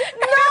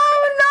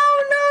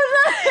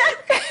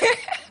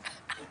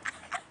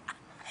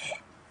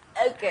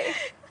 Okay.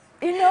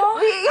 You know,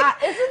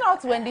 is it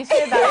not when they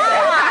say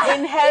that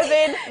in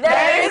heaven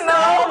there is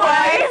no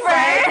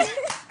boyfriend?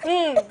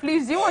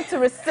 Please, do you want to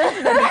rescind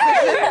the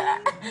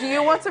decision? Do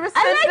you want to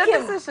rescind the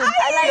decision?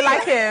 I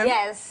like him.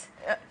 Yes.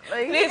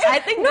 Please, I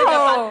think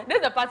this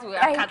is the part we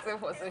are cutting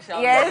for social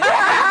media.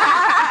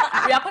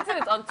 We are putting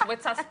it on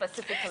Twitter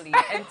specifically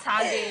and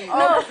tagging you.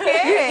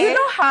 Okay. You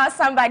know how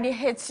somebody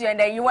hits you and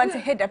then you want to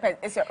hit the person.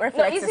 It's your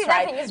reflexes, you see,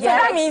 right? that thing is So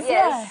that means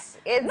yes.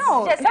 It's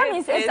just, that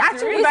means it's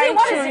actually you very see,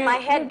 what true. is in my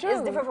head You is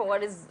do. different from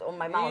what is on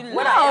my mouth. You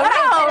What lie.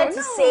 I intended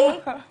to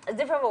say is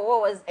different from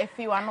what was. If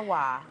you are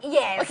why.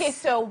 Yes. Okay,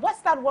 so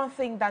what's that one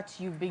thing that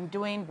you've been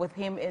doing with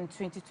him in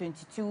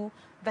 2022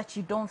 that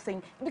you don't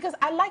think? Because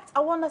I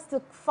want us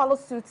to follow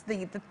suit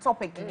the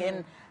topic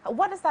again.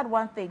 What is that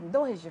one thing?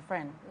 Though he's your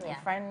friend. Yeah. Your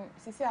friend,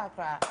 Sisi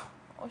Akra.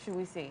 What should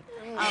we say?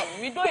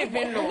 We don't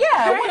even know.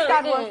 Yeah, what's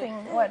that one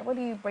thing? What are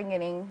you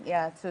bringing in?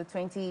 Yeah, to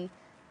 2020.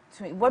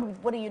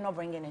 What are you not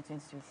bringing in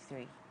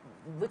 2023?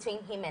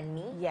 Between him and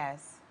me.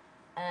 Yes.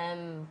 I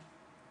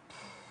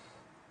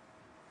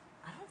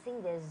don't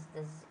think there's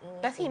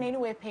anything. Does he in any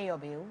way pay your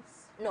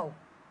bills? No.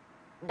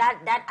 That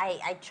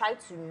I try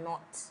to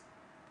not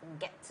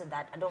get to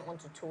that. I don't want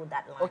to toe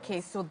that line.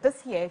 Okay, so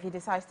this year, if he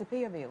decides to pay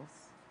your bills,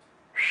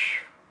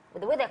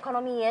 with the way the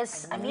economy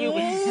is, I mean,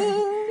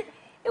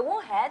 it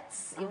won't hurt.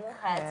 It won't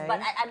hurt. But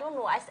I don't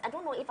know. I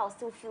don't know if I'll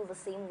still feel the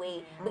same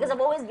way because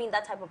I've always been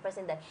that type of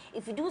person that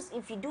if you do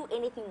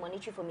anything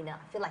monetary for me, then I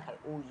feel like I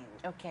owe you.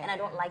 Okay. And I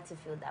don't like to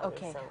feel that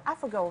way. So.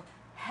 Africa,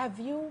 have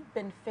you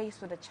been faced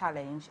with a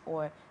challenge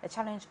or a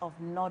challenge of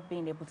not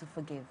being able to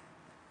forgive?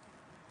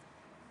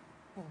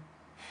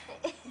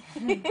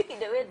 The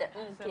way that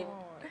came.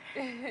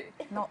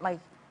 Not like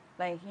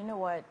you know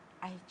what?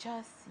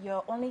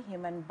 You're only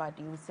human, but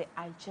you would say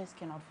I just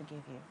cannot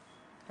forgive you.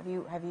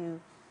 Have you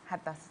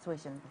had that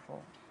situation before?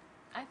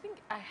 I think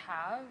I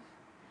have.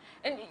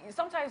 And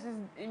sometimes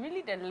it's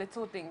really the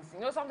little things. You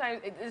know,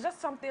 sometimes it's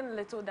just something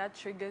little that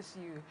triggers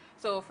you.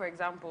 So, for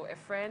example, a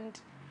friend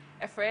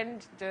a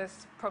friend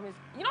just promised,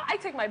 you know, I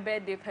take my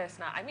birthday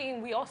personal. I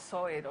mean, we all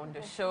saw it on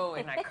the show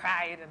and I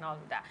cried and all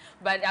of that.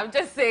 But I'm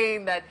just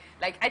saying that,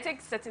 like, I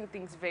take certain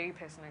things very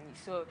personally.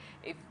 So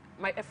if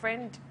a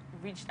friend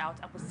reached out,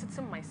 I was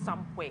sitting my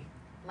somewhere.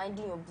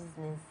 Minding your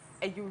business.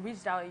 And you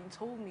reached out and you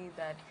told me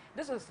that,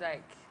 this was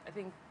like, I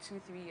think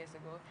 2-3 years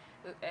ago,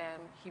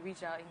 he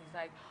reached out and he's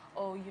like,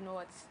 oh, you know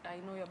what, I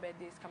know your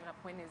birthday is coming up.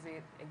 When is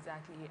it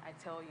exactly? I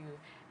tell you.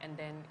 And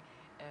then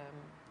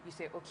you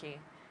say, okay,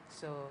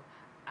 so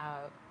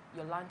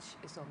your lunch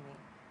is on me.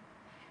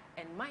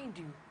 And mind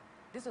you,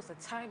 this was a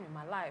time in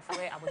my life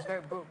where I was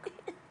very broke.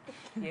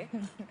 Yeah,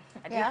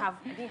 I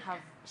didn't have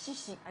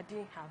shishi. I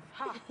didn't have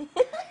ha.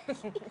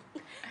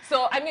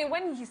 So I mean,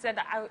 when he said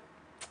that,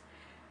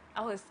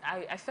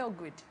 I felt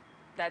good.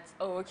 That's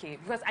okay,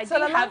 because I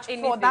didn't have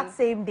anything for that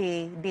same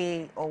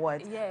day or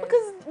what? Yeah.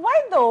 Because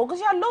why though? Because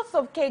you had lots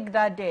of cake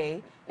that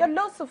day. You had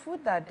lots of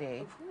food that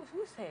day.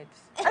 Who said?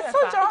 I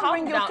saw John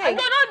bring your cake.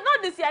 No,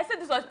 not this year. I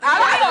said this was 3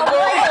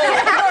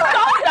 years ago.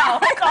 Calm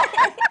down.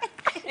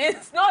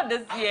 It's not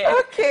this year.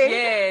 Okay.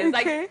 Yeah, it's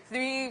okay.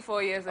 like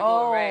 3-4 years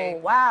ago, right? Oh,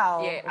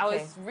 wow. Yeah, okay. I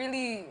was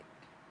really...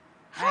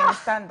 I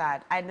understand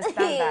that. I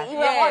understand that.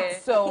 Yeah.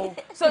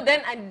 So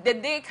then the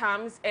day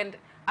comes and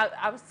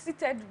I'm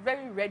seated,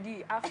 very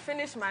ready. I've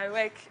finished my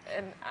work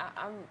and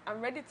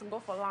I'm ready to go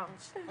for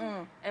lunch.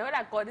 And when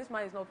I call, this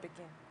man is not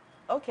picking.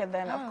 Okay,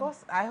 then of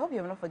course, I hope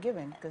you're not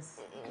forgiven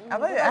because I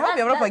hope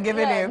you're not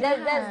forgiving him.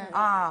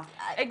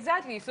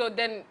 Exactly. So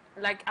then,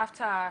 like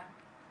after,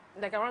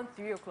 like around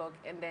 3 o'clock,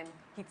 and then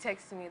he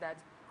texts me that,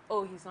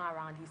 oh, he's not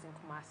around. He's in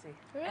Kumasi.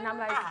 And I'm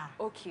like,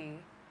 okay.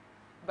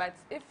 But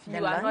if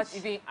you are not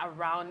even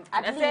around,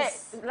 at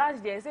least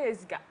last day I say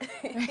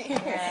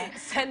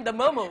send the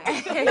momo.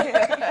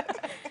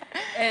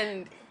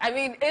 And I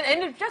mean,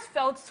 and it just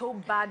felt so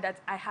bad that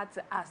I had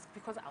to ask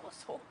because I was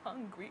so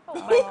hungry. Oh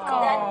my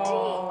God!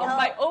 On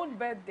my own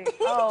birthday.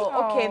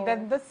 Oh, okay.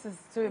 Then this is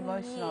too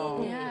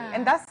emotional. Yeah.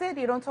 And that's it.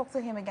 You don't talk to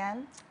him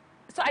again.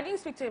 So I didn't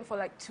speak to him for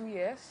like 2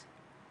 years,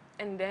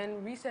 and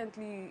then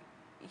recently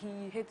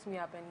he hits me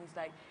up and he's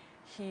like,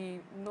 he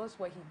knows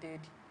what he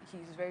did.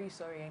 He's very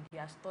sorry and he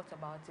has thought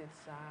about it,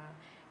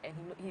 and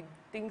he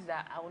thinks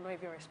that I will not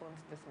even respond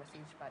to this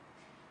message, but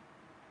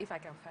if I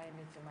can find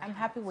it in my I'm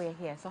happy we're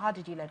here. So how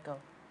did you let go?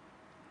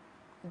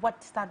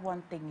 What's that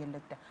one thing you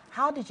looked at?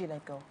 How did you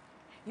let go?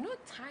 You know,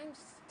 times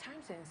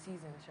and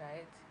seasons,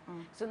 right?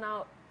 So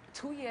now,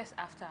 2 years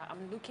after,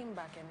 I'm looking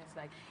back and it's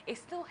like, it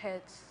still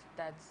hurts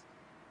that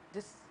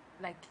this,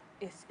 like,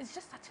 it's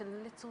just such a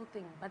little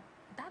thing, but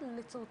that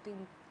little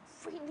thing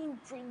really,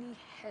 really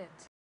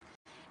hurt.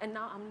 And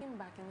now I'm looking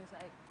back and it's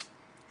like,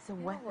 so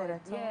worth it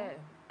at all?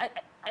 Yeah.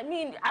 I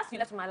mean, as you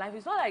left my life,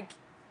 it's not like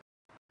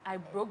I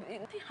broke,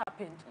 nothing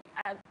happened.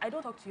 I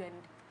don't talk to you and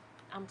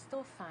I'm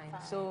still fine.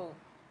 So,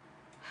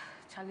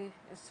 Charlie,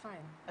 it's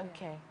fine.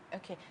 Okay,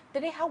 okay.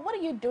 Dedeha, what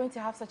are you doing to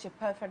have such a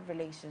perfect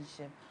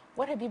relationship?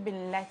 What have you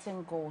been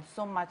letting go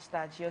so much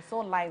that you're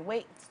so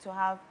lightweight to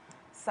have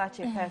such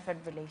a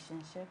perfect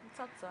relationship?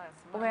 Talk to us.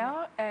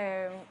 Well,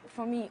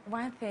 for me,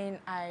 one thing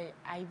I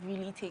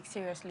really take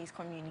seriously is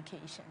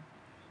communication.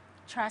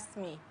 Trust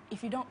me,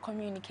 if you don't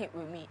communicate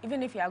with me,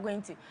 even if you are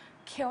going to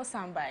kill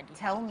somebody,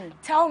 tell me.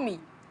 Tell me.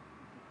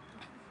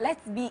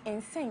 Let's be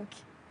in sync.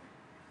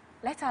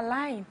 Let's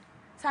align.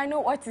 So I know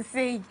what to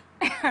say.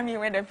 I mean,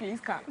 when the peace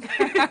comes.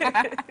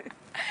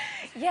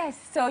 Yes,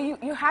 so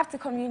you have to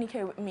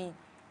communicate with me.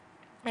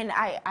 And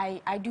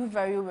I do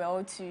very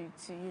well to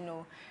you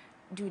know,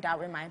 do that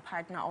with my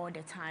partner all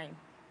the time.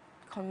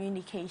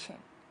 Communication.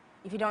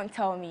 If you don't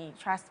tell me,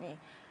 trust me,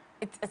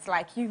 it's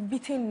like you've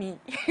beaten me.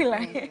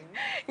 Like,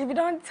 if you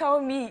don't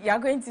tell me you're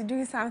going to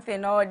do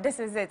something or this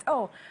is it,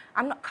 oh,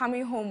 I'm not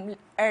coming home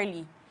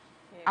early,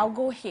 I'll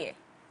go here.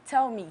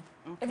 Tell me.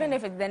 Okay. Even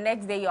if it's the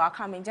next day you are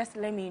coming, just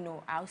let me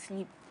know. I'll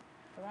sleep.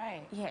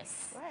 Right.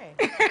 Yes.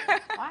 Right.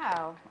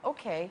 Wow.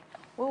 Okay.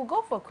 We'll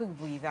go for a quick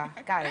breather,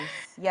 guys.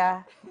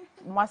 Yeah.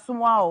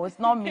 Masumwao, it's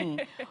not me.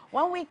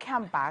 When we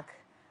come back,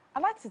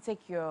 I'd like to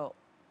take your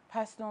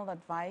personal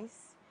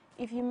advice.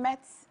 If you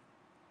met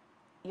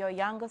your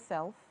younger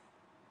self,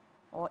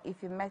 or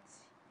if you met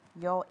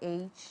your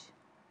age,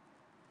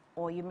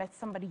 or you met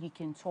somebody you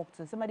can talk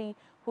to, somebody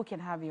who can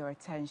have your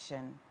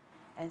attention,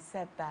 and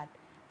said that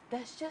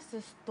there's just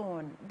this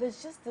thorn,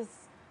 there's just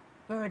this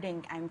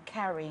burden I'm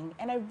carrying,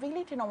 and I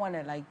really do not want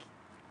to like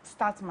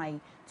start my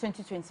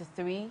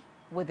 2023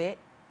 with it,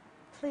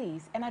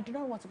 please. And I do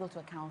not want to go to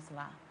a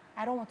counselor.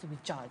 I don't want to be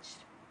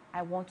judged.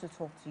 I want to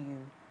talk to you.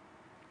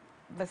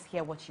 Let's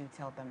hear what you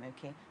tell them,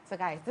 okay? So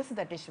guys, this is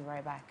the dish.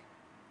 Right back.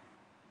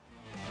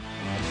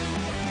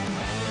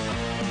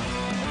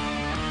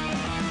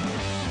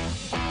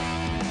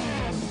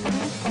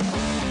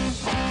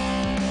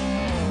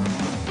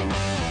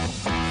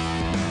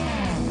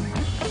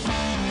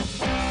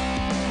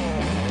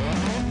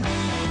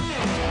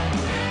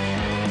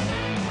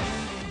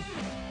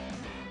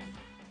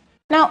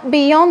 Now,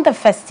 beyond the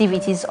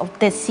festivities of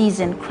this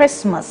season,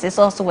 Christmas is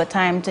also a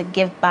time to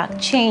give back,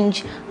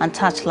 change, and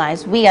touch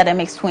lives. We at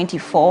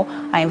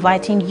MX24 are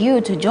inviting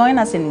you to join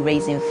us in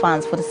raising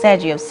funds for the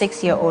surgery of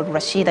 6-year-old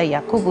Rashida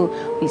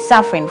Yakubu, who is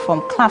suffering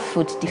from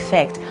clubfoot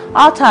defect.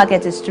 Our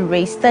target is to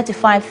raise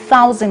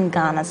 35,000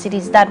 Ghana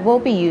cedis that will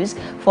be used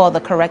for the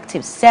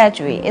corrective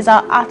surgery. It's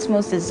our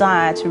utmost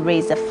desire to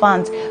raise the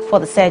funds for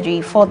the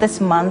surgery for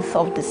this month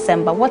of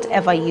December.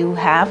 Whatever you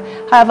have,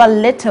 however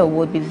little,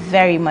 would be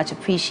very much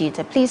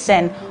appreciated. Please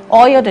send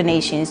all your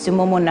donations to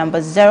Momo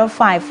number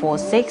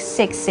 0546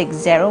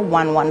 660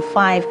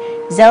 115,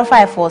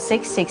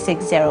 0546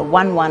 660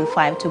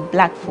 115 to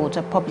Blackfoot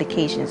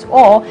Publications,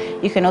 or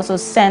you can also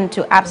send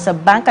to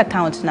ABSA bank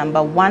account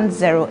number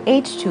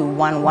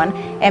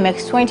 108211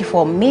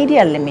 MX24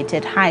 Media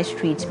Limited High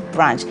Street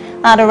Branch.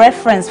 Now the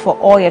reference for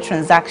all your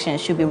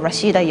transactions should be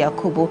Rashida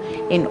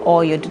Yakubu in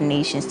all your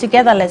donations.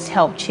 Together, let's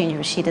help change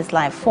Rashida's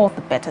life for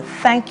the better.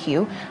 Thank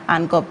you,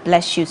 and God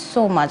bless you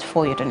so much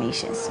for your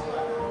donations.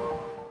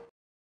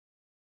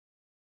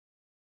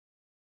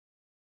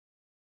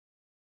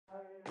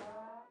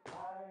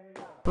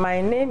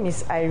 My name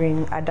is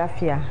Irene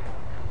Adafia.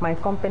 My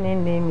company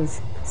name is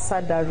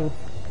Sadaru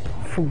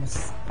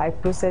Foods. I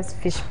process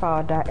fish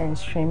powder and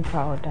shrimp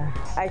powder.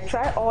 I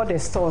try all the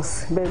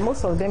stores, but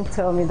most of them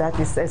tell me that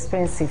it's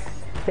expensive.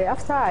 Then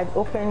after I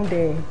opened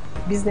the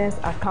business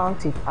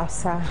account with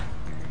ABSA,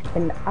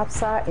 and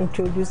ABSA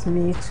introduced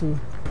me to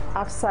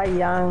ABSA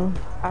Young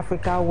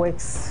Africa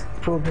Works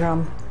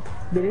program,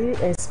 they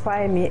really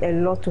inspired me a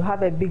lot to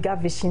have a bigger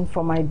vision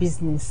for my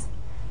business.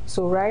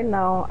 So right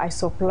now I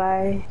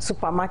supply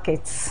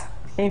supermarkets.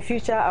 In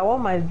future, I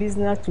want my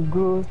business to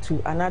grow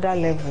to another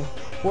level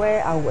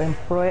where I will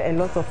employ a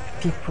lot of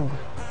people.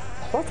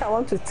 What I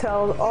want to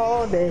tell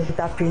all the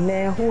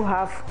entrepreneurs who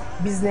have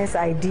business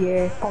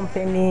idea,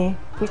 company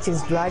which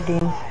is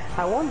dragging,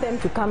 I want them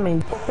to come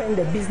and open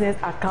the business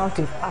account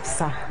with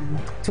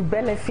ABSA to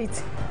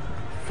benefit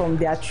from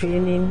their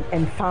training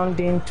and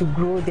funding to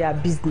grow their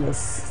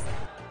business.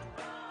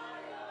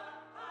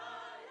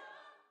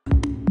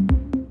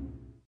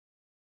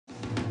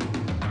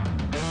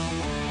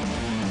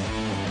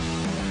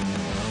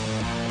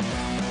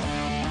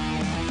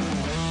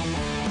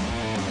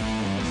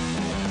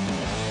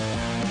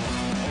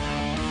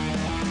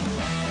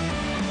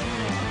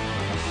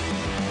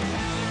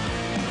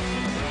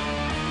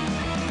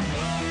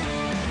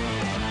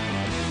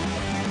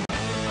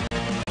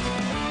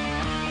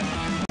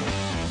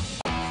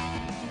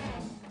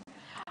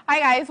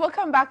 Hi guys,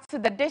 welcome back to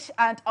The Dish,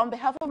 and on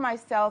behalf of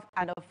myself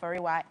and of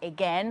Fariwa,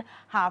 again,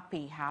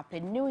 happy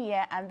New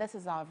Year. And this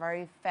is our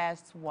very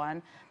first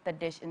one, The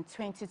Dish in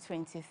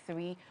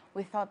 2023.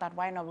 We thought that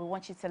why not, we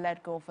want you to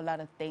let go of a lot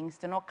of things,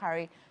 to not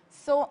carry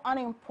so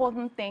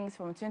unimportant things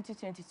from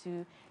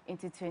 2022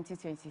 into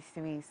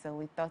 2023. So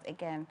we thought,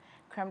 again,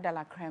 creme de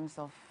la cremes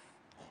of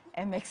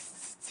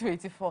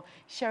MX24,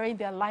 sharing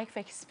their life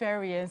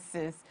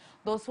experiences.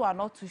 Those who are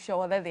not too sure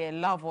whether they're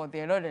in love or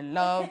they're not in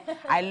love.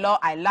 I love.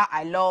 I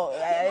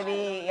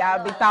mean, yeah,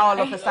 be all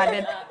of a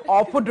sudden,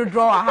 or put the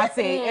drawer. I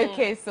say,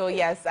 okay, so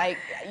yes,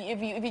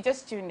 if you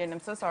just tuned in, I'm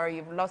so sorry,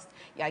 you've lost.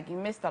 Yeah, you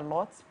missed a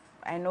lot.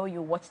 I know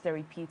you watched the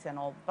repeat and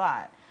all,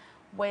 but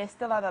we're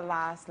still at the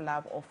last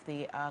lap of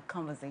the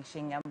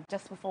conversation.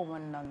 Just before we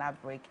went on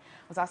that break,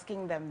 I was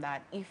asking them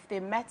that if they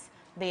met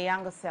their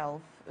younger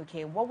self,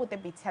 okay, what would they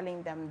be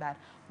telling them? That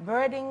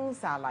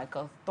burdens are like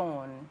a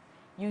thorn.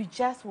 You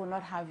just will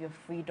not have your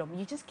freedom.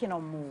 You just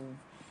cannot move.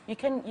 You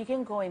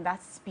can go in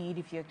that speed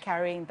if you're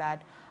carrying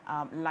that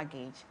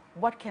luggage.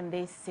 What can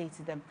they say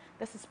to them?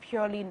 This is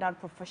purely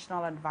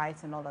non-professional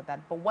advice and all of that.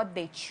 But what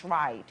they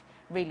tried,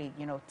 really,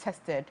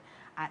 tested,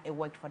 and it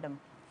worked for them.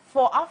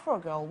 For Afro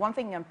Girl, one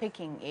thing I'm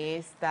picking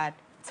is that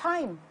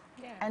time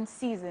and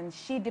season.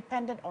 She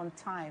depended on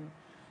time.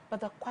 But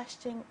the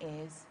question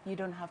is, you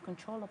don't have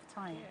control of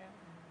time.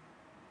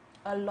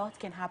 A lot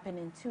can happen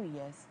in 2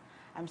 years.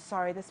 I'm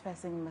sorry, this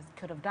person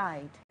could have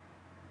died,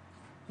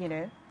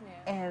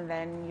 and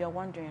then you're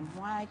wondering,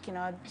 why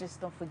cannot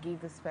just not forgive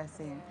this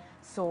person?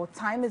 So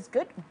time is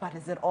good, but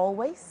is it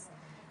always?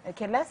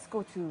 Okay, let's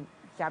go to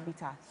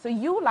Jabita. So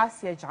you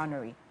last year,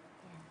 January,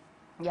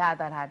 that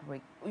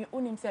heartbreak. You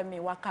only said me,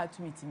 what can't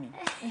to me?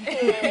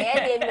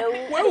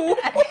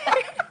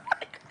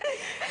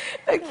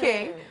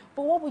 Okay,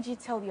 but what would you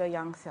tell your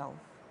young self?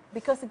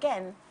 Because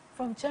again,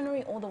 from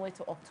January all the way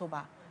to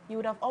October, you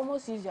would have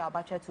almost used your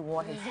abacha to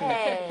war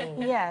history.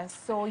 Yes,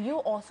 so you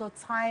also,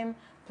 time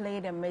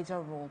played a major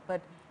role, but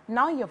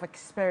now you've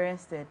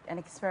experienced it and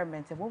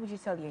experimented. What would you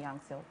tell your young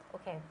self?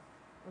 Okay,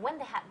 when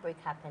the heartbreak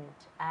happened,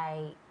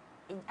 I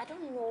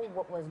don't know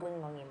what was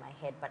going on in my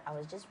head, but I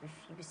was just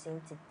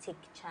refusing to take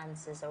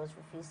chances. I was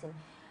refusing.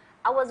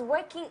 I was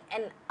working,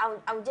 and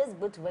I would just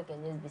go to work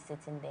and just be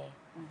sitting there.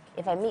 Okay.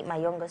 If I meet my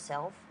younger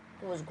self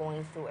who was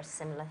going through a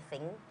similar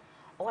thing,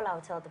 all I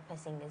would tell the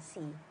person is,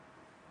 see,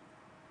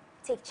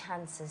 take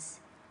chances,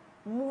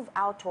 move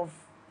out of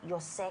your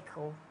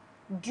circle,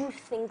 do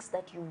things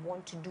that you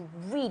want to do,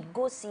 read,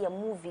 go see a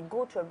movie,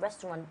 go to a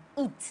restaurant,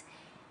 eat.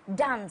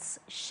 dance,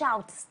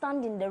 shout,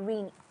 stand in the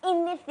rain,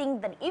 anything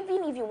that,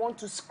 even if you want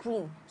to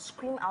scream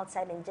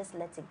outside and just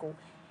let it go.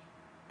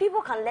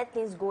 People can let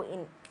things go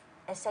in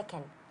a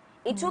second.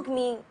 It took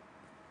me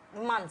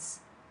months,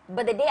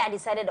 but the day I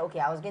decided, okay,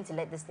 I was going to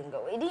let this thing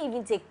go, it didn't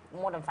even take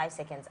more than 5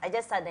 seconds. I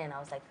just sat there and I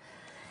was like,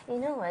 you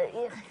know what,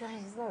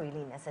 it's not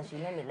really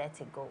necessary, let me let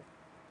it go.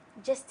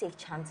 Just take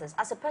chances.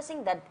 As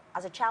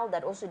a child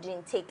that also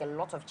didn't take a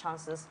lot of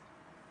chances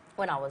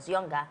when I was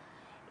younger,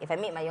 if I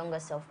meet my younger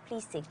self,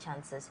 please take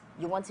chances.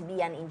 You want to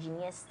be an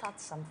engineer, start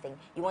something.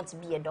 You want to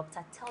be a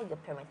doctor, tell your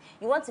parents.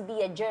 You want to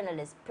be a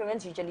journalist,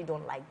 parents usually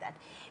don't like that.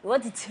 You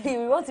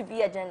want to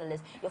be a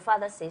journalist, your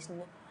father says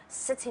no.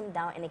 Sit him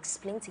down and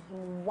explain to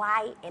him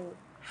why and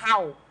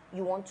how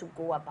you want to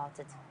go about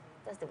it.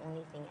 That's the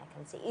only thing I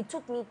can say. It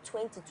took me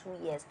 22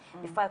 years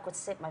before I could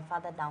sit my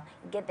father down,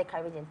 get the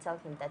courage and tell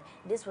him that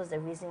this was the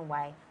reason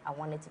why I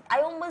wanted to.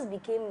 I almost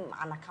became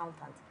an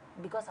accountant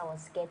because I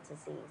was scared to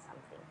say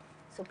something.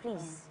 So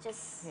please,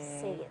 just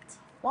say it.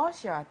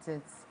 Whilst you're at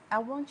it, I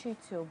want you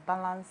to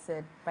balance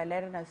it by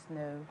letting us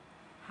know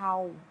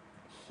how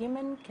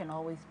human can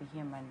always be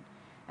human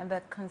and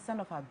the concern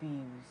of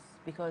abuse,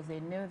 because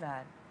they know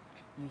that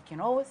you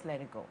can always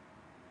let it go.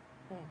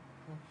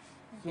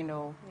 You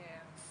know? Yeah.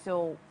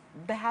 So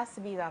there has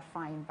to be that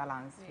fine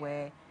balance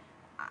where,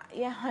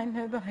 I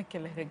know that I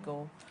can let it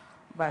go,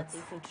 but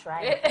if you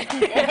try,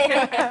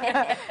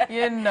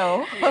 you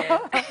know.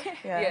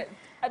 Yeah.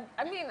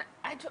 I mean,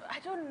 I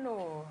don't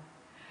know.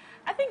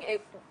 I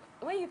think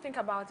when you think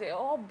about it, it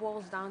all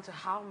boils down to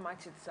how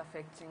much it's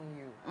affecting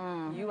you,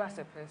 you as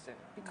a person.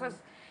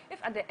 Because if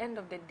at the end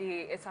of the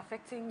day, it's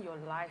affecting your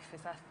life,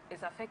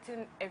 it's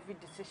affecting every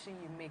decision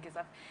you make,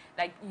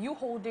 like you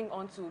holding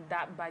on to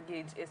that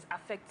baggage is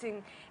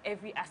affecting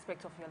every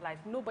aspect of your life.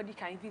 Nobody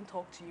can even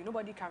talk to you.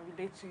 Nobody can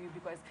relate to you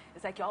because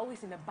it's like you're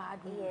always in a bad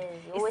mood.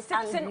 Yes,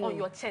 it's sitting on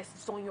your chest,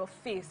 it's on your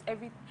face.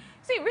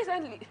 See,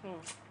 recently,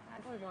 I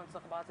don't even want to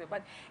talk about it,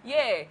 but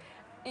yeah,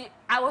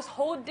 I was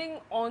holding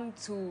on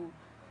to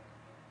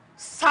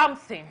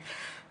something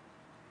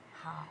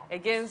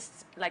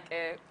against like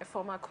a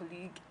former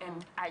colleague,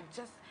 and I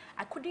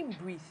couldn't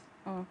breathe.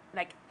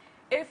 Like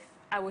if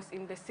I was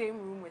in the same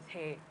room with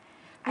her,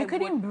 I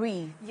couldn't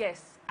breathe.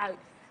 Yes, I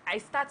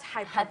start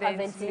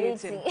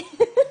hyperventilating.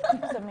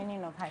 What's the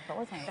meaning of hyper?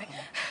 What's hyper?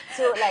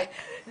 So like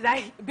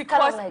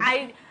because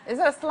is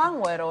it a slang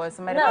word or is it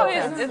a medical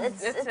term?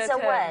 It's a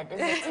word.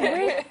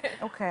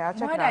 Okay, I'll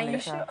check it out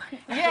later.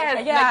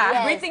 Yes, yeah.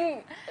 Like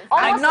breathing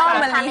almost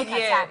normally.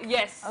 Yeah.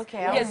 Yes.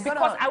 Okay. Yes,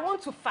 because I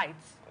want to fight.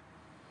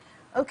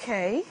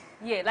 Okay.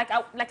 Yeah,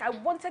 I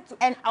wanted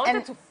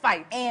to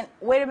fight. And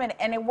wait a minute,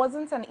 and it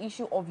wasn't an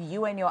issue of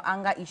you and your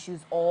anger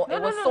issues, or No,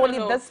 it was no, solely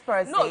no. this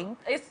person. No,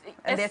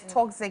 and their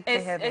toxic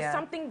behavior. It's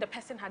something the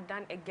person had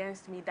done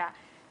against me that,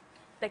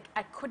 like,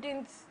 I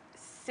couldn't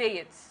say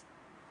it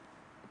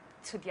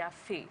to their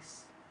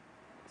face.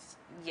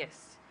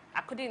 Yes,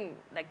 I couldn't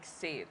like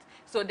say it.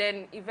 So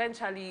then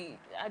eventually,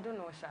 I don't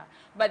know, Sha.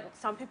 But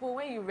some people,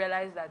 when you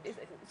realize that,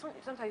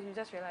 sometimes you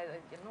just realize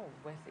that you're not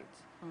worth it.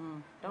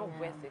 Not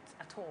worth it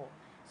at all.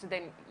 So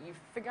then you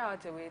figure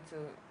out a way to.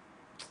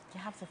 You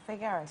have to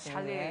figure it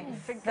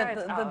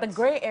out. The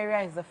gray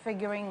area is the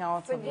figuring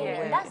out of the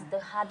way. That's the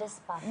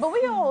hardest part. But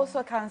we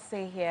also can't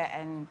stay here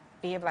and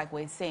behave like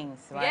we're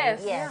saints, right?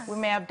 Yes. We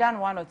may have done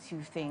one or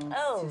two things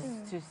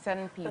to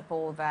send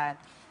people that,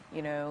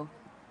 you know,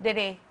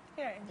 I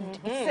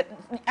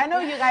know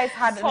you guys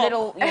had a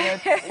little,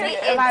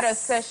 had a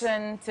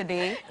session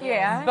today.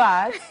 Yeah.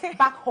 But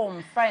back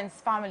home, friends,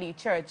 family,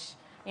 church,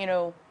 you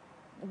know,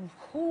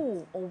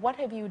 who or what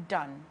have you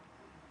done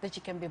that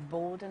you can be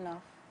bold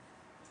enough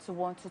to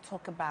want to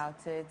talk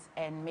about it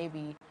and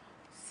maybe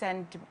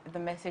send the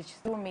message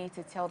through me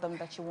to tell them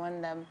that you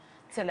want them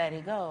to let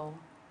it go?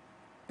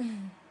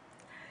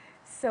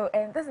 So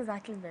this is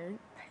actually very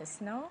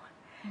personal.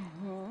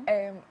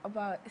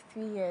 About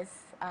 3 years,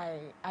 I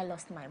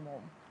lost my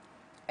mom.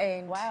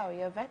 And wow,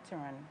 you're a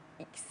veteran.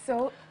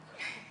 So,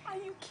 are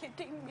you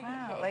kidding me?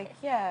 Wow, like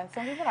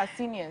some people are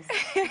seniors.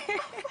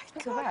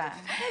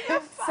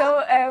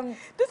 So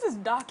this is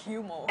dark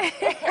humor.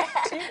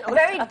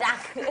 Very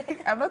dark.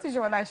 I'm not too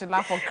sure whether I should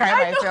laugh or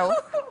cry myself.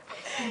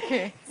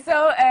 Okay.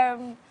 So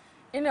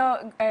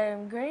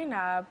growing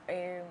up,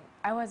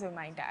 I was with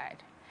my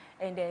dad.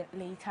 And then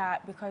later,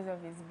 because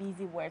of his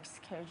busy work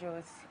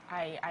schedules,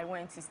 I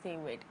went to stay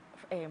with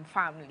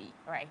family,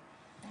 right?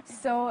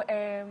 So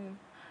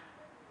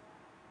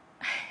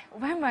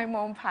when my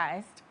mom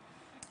passed,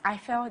 I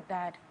felt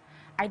that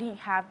I didn't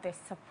have the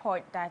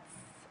support that's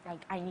like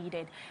I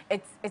needed.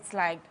 It's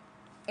like,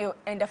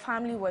 and the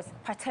family was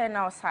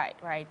paternal side,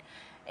 right?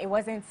 It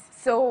wasn't,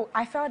 so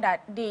I felt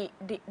that they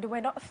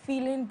were not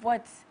feeling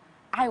what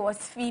I was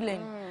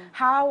feeling,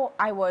 how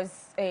I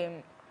was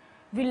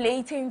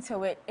relating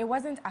to it. It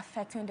wasn't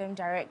affecting them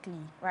directly,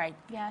 right?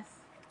 Yes.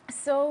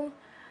 So,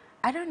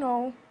 I don't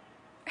know,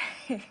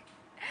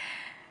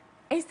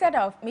 instead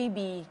of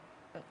maybe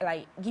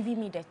like giving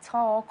me the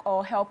talk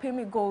or helping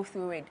me go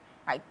through it,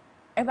 like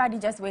everybody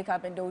just wake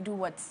up and they'll do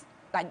what's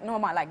like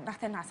normal, like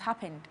nothing has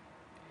happened.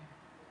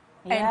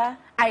 Yeah.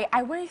 And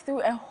I went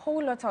through a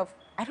whole lot of,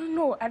 I don't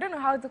know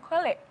how to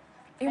call it.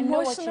 Emotional. I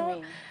know what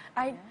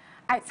you mean.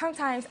 I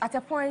sometimes at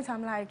a point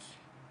I'm like,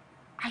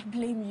 I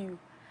blame you.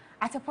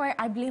 At a point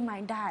I blame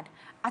my dad.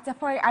 At a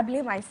point I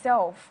blame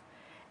myself.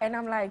 And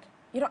I'm like,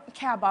 you don't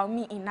care about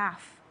me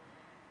enough.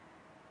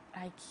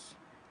 Like,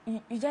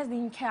 you just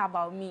didn't care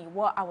about me,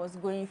 what I was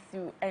going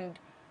through. And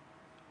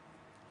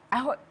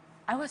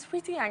I was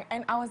pretty young,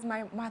 and I was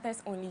my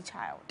mother's only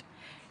child.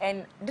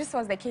 And this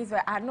was the case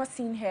where I had not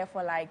seen her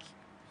for like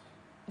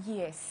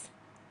years.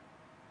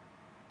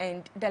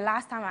 And the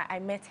last time I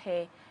met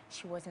her,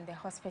 she was in the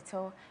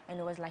hospital, and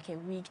it was like a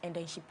week, and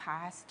then she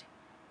passed.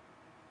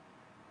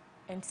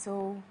 And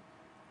so,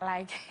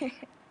 like,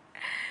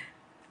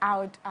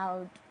 I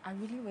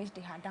really wish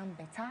they had done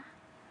better.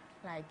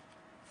 Like,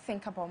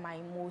 think about my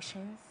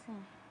emotions.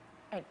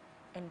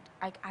 And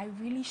I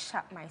really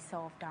shut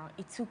myself down.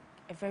 It took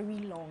a very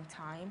long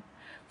time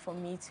for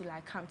me to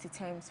like come to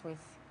terms with.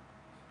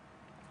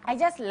 I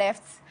just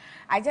left.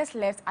 I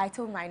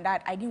told my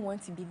dad I didn't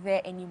want to be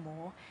there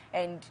anymore,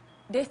 and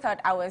they thought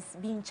I was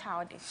being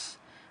childish.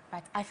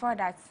 But I thought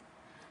that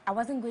I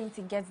wasn't going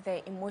to get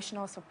the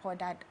emotional support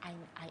that I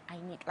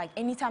need. Like,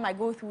 anytime I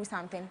go through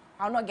something,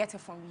 I'll not get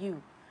it from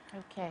you.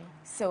 Okay.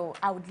 So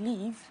I would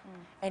leave,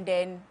 and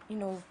then, you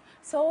know,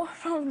 so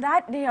from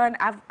that day on,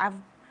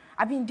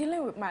 I've been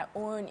dealing with my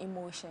own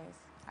emotions.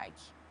 Like,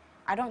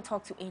 I don't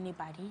talk to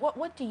anybody.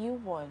 What do you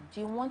want?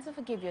 Do you want to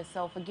forgive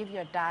yourself, forgive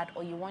your dad,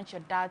 or you want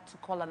your dad to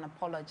call and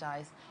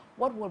apologize?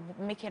 What would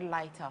make it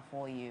lighter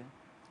for you?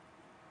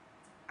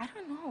 I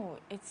don't know.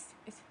 It's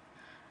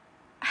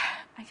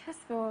I just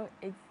feel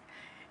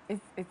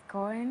it's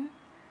going.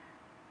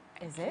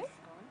 Is it?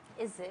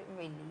 Is it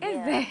really?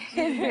 Is it?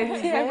 Is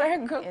it? Yeah,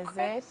 very good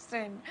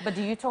question. But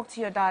do you talk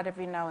to your dad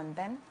every now and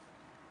then?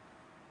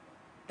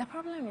 The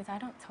problem is I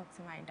don't talk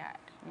to my dad.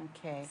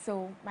 Okay.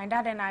 So my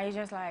dad and I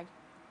just like,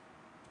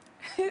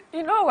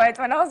 you know what?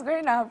 When I was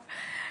growing up,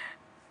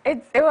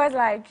 it was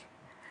like,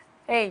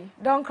 hey,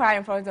 don't cry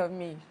in front of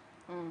me.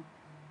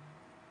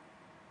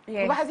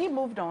 Yes. But has he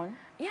moved on?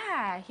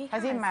 Yeah, he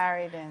has. Has he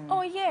married and?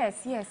 Oh yes.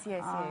 Okay.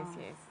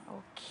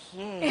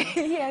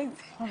 Yes.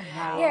 Oh,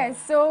 wow. Yes.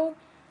 So,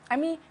 I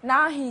mean,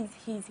 now he's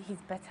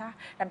better.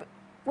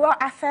 Well,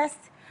 at first,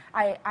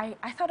 I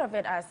thought of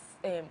it as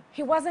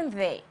he wasn't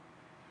there,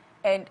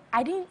 and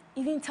I didn't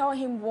even tell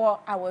him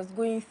what I was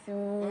going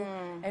through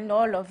and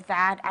all of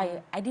that.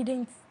 I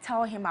didn't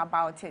tell him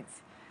about it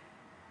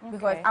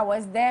because I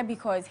was there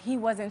because he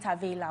wasn't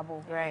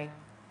available. Right.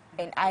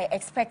 And I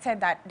expected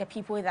that the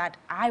people that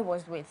I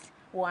was with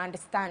will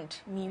understand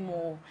me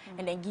more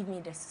and then give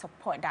me the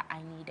support that I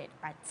needed.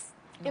 But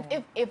no.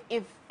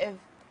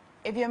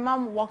 If your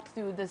mom walked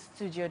through the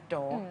studio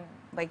door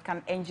like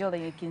an angel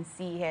and you can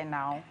see her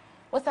now,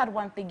 what's that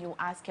one thing you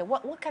ask her?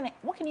 What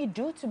can you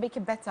do to make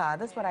it better?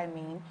 That's what I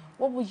mean.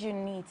 What would you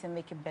need to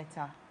make it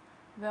better?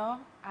 Well,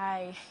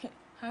 I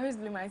always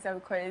blame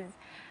myself because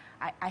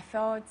I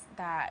felt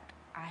that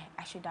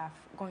I should have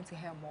gone to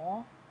her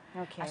more.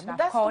 Okay, I should but have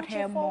that's called not her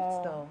your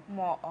fault,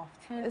 more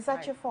often. Is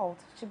that your fault?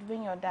 Should be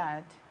your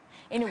dad.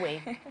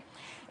 Anyway,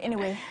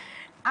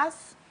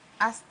 as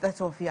the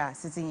two of you are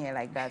sitting here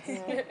like that,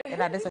 and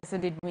that this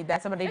person did me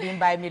that, somebody didn't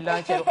buy me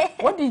lunch.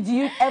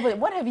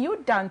 What have you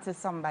done to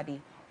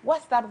somebody?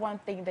 What's that one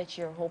thing that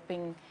you're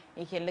hoping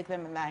you can look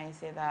them in the eye and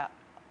say that,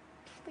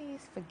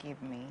 please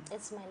forgive me?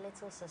 It's my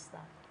little sister.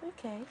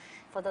 Okay.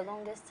 For the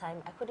longest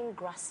time, I couldn't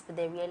grasp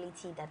the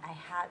reality that I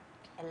had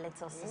a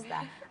little sister.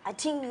 I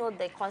didn't know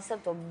the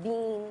concept of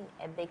being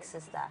a big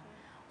sister.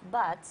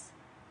 But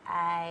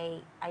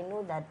I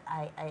know that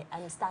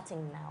I'm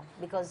starting now,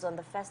 because on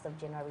the 1st of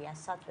January, I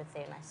sat with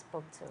her and I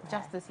spoke to her.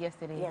 Just this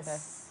yesterday?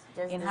 Yes.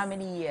 In how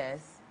many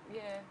years?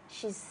 Yeah.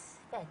 She's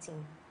 13.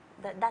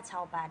 That's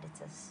how bad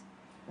it is.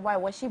 Why?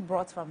 Was she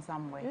brought from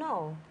somewhere?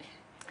 No.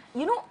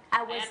 You know,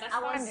 I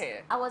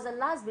was the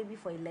last baby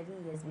for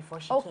 11 years before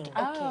she came.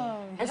 Okay.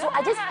 And so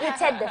I just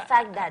hated the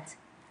fact that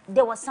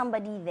there was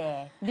somebody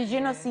there. Did you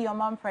not see your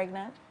mom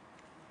pregnant?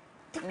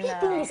 The weird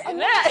thing is, I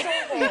never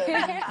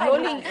saw her.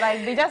 Only,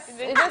 like, it just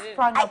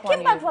sprung up on you. I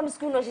came back from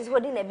school, no, she's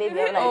holding a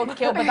baby. I'm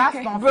like, okay, but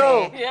that's not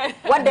bro. fair.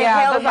 What the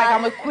hell, that's man? like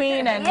I'm a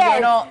queen and yes.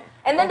 you know.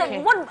 And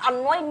then what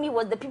annoyed me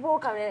was the people who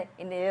come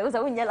in the was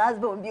your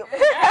last baby.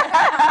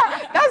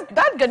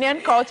 That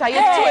Ghanaian culture.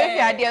 You're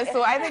too idea,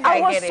 so I think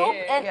I get it.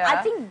 And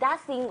I think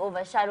that thing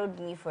overshadowed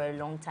me for a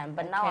long time,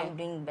 but now I'm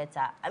doing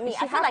better. I mean,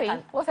 I feel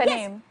like what's her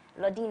name?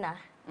 Lodina.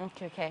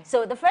 Okay.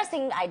 So the first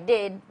thing I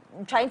did,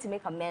 trying to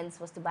make amends,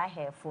 was to buy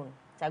her a phone.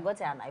 So I got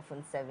her an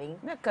iPhone 7.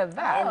 Look at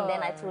that. And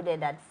then I told her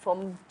that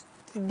from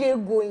today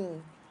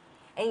going,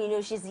 and you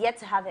know, she's yet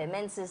to have her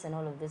menses and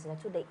all of this. And I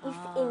told her,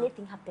 if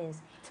anything happens,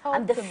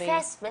 I'm the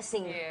first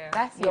person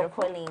you're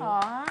calling.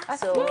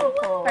 That's so,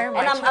 beautiful. And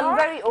I'm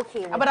very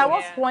okay with But at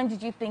what point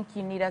did you think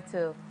you needed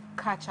to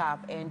catch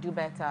up and do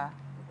better?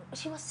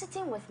 She was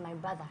sitting with my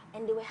brother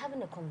and they were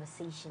having a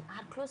conversation. I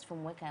had closed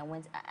from work and I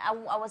went.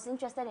 I was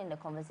interested in the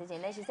conversation.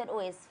 And then she said, oh,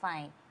 it's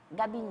fine.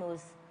 Gabby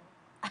knows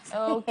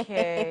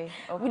Okay.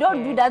 We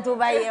don't do that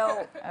over here.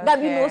 Okay.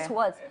 Gabby knows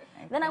what.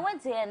 Then I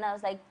went to her and I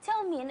was like,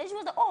 tell me. And then she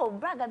was like, oh,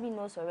 Brad, Gabby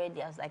knows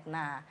already. I was like,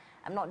 nah,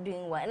 I'm not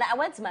doing well. And I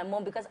went to my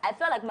mom because I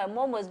felt like my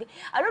mom was,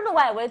 I don't know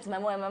why I went to my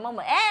mom. And my mom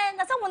was,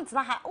 that's someone to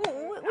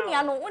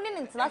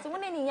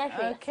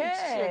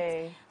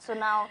Okay. So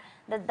now,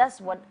 that's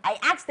what I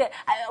asked her.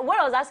 When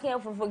I was asking her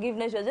for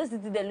forgiveness, she was just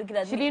sitting there looking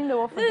at me. She didn't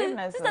know what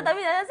forgiveness was.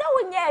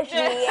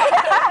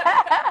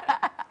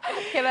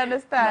 Can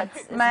understand.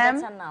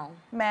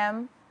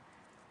 Ma'am,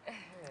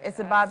 it's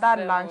about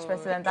that lunch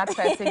person and that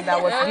person that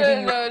was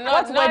giving you.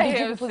 What word did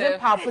you use? Was it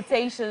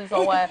palpitations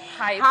or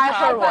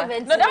hyper?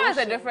 No, that was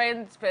a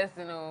different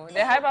person. No, the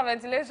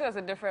hyperventilation was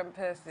a different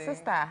person.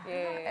 Sister.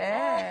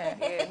 Yeah.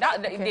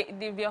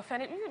 They be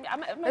offended.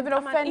 I'm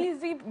an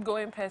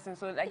easy-going person,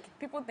 so like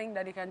people think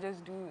that they can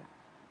just do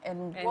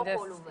and just all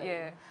over.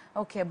 Yeah.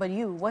 Okay, but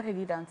you, what have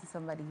you done to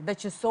somebody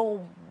that you're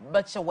so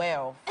much aware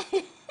of?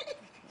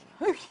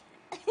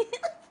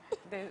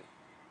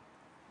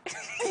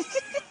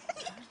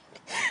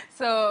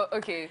 So,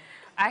 okay,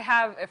 I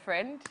have a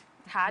friend,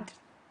 had.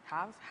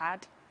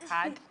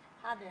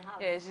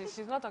 Yeah,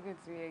 she's not talking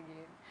to me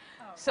again.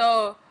 Oh.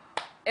 So,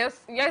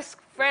 it's yes,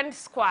 friend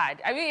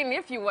squad. I mean,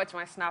 if you watch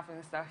my Snap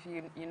and stuff,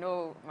 you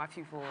know my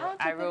people. How do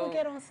people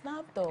get on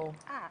Snap though?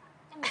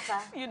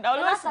 You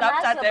download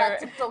Snapchat there.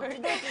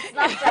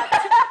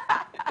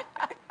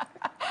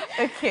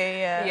 Okay,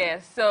 yeah. Yeah,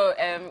 so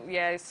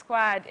yeah,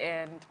 squad,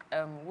 and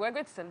we're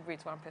going to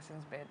celebrate one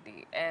person's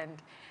birthday,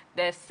 and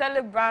the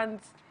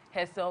celebrant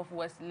herself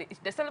was late.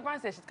 The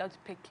celebrant said she's going to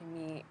pick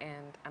me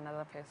and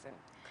another person.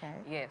 Okay.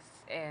 Yes,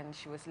 and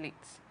she was late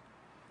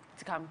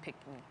to come pick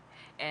me,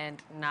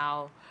 and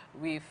now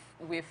we've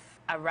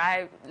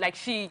arrived. Like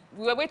we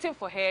were waiting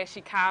for her.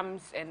 She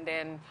comes, and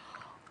then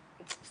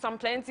some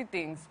plenty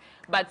things,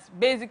 but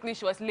basically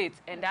she was late,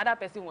 and the other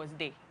person was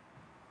there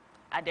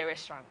at the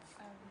restaurant.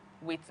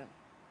 Waiting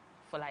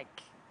for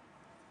like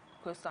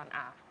close to an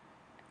hour.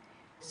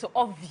 So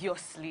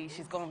obviously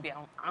she's going to be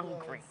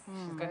angry. Yes.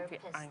 She's going to be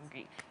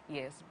angry.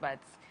 Yes, but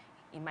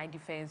in my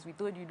defense, we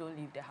told you don't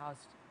leave the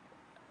house.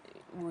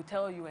 We'll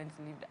tell you when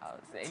to leave the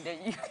house. And then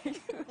you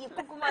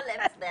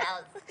left the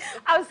house.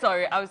 I'm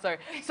sorry.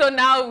 So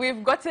now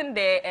we've gotten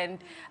there, and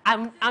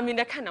I'm in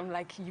the car, and I'm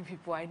like, you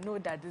people, I know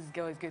that this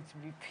girl is going to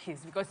be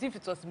pissed, because if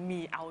it was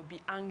me, I would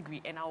be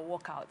angry and I'll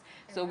walk out.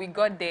 So we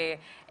got there,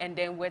 and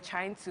then we're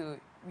trying to,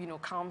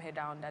 calm her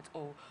down that,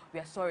 oh, we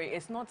are sorry.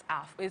 It's not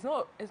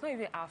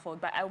even our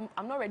fault, but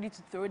I'm not ready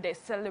to throw the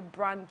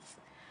celebrant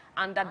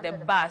under the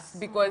bus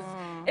because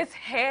it's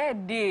her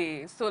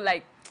day. So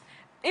like,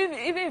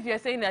 even if you're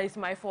saying that it's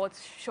my fault,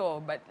 sure,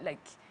 but like,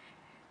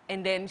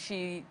 and then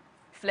she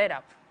fled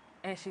up,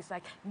 and she's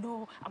like,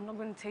 no, I'm not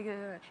going to take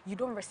it. You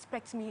don't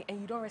respect me,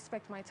 and you don't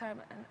respect my time.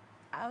 And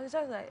I was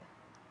just like,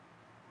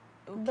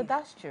 okay. But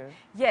that's true.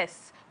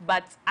 Yes,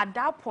 but at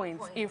that point,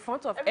 in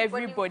front of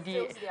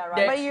everybody,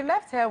 but you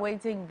left her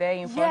waiting there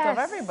in front of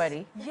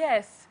everybody.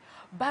 Yes,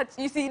 but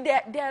you see,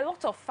 there are a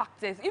lot of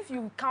factors. If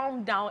you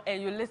calm down and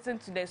you listen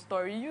to the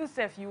story, you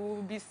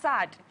will be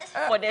sad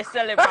for the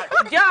celebrant.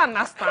 Do you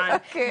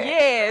understand? Okay.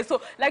 Yeah.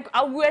 So like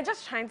we're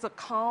just trying to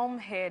calm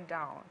her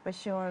down. But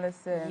she won't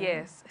listen.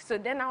 Yes. So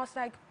then I was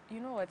like, you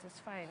know what? It's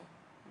fine.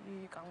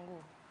 You can go.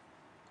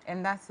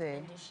 And that's it.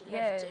 And she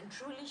left. And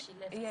truly, she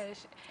left. Yeah.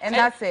 And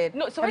that's it.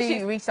 No. So when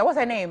she reached her, what's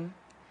her name?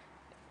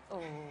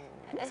 Oh.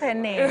 What's her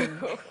name?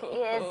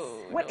 Yes.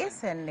 What is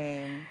her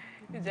name?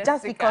 Jessica.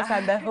 Just because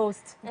I'm the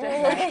host.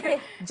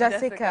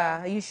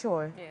 Jessica, are you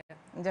sure? Yeah.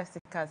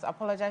 Jessica. So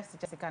apologize to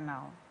Jessica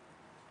now.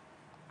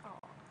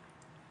 Oh.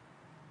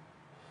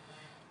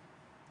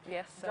 We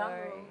are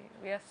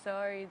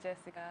sorry,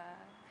 Jessica.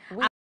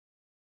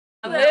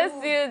 I miss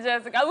you,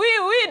 Jessica.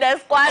 We the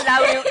squad that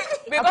we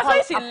because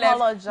when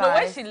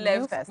she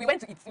left, we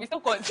went to eat. We still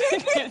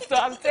continued. So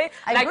I'm saying,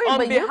 like,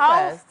 on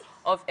behalf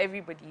of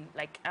everybody,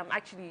 like, I'm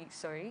actually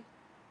sorry.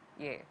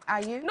 Yeah.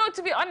 Are you? No,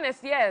 to be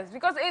honest, yes.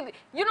 Because,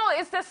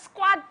 it's the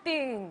squad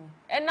thing.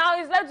 And now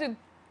it's left with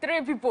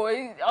 3 people.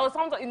 Or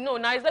something. No,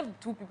 now it's left with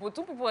 2 people.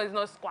 2 people is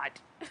not squad.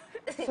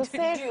 So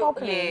say it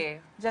properly. Yeah.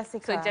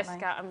 Jessica. So,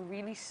 Jessica, I'm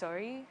really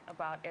sorry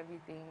about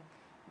everything.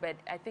 But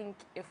I think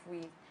if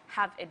we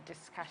have a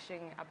discussion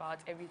about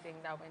everything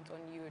that went on,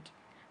 you'd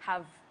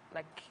have,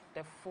 like,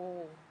 the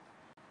full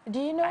Do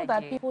you know idea.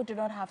 that people do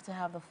not have to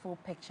have the full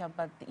picture,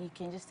 but you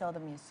can just tell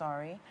them you're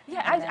sorry?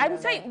 Yeah, I'm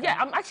saying, like,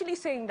 I'm actually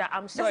saying that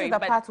I'm sorry. This is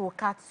the part we'll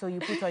cut, so you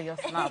put on your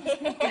Snap.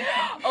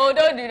 Oh,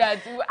 don't do that.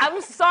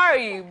 I'm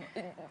sorry.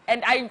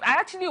 And I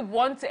actually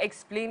want to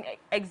explain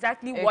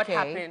exactly what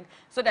happened,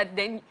 so that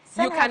then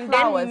you can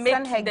then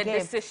make the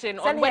decision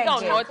on whether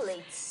or not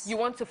you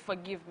want to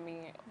forgive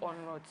me or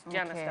not. Do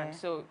you understand?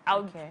 So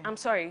I'm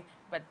sorry,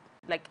 but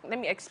like, let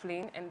me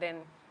explain, and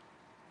then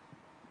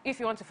if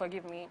you want to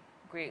forgive me,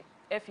 great.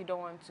 If you don't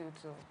want to,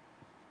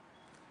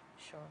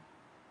 sure.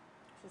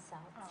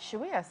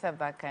 Should we accept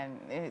that kind?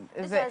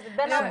 Is it the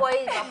better boy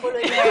is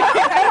apologizing?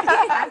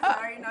 I'm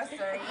sorry, not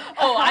sorry.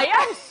 Oh, I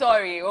am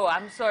sorry. Oh,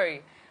 I'm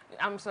sorry.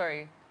 I'm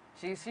sorry.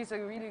 She's a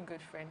really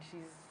good friend.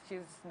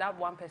 she's that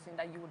one person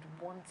that you would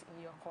want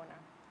in your corner.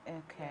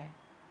 Okay.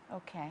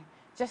 Okay.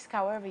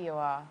 Jessica, wherever you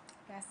are.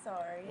 We are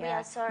sorry. Yeah. We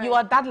are sorry. You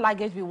are that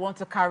luggage we want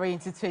to carry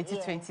into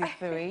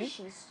 2023. Yeah.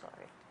 She's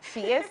sorry.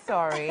 She is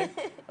sorry.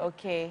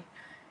 Okay.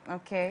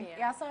 Okay.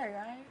 Yeah, sorry,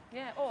 right?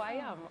 Yeah. Oh, I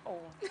am. Oh,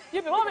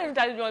 you people want me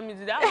to join me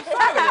today? I'm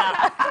sorry.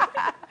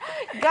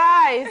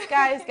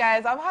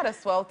 Guys, I've had a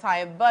swell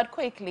time, but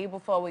quickly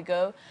before we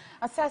go,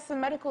 accessing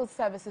medical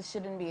services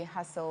shouldn't be a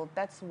hassle.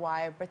 That's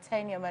why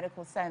Britannia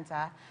Medical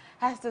Center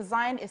has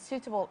designed a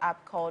suitable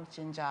app called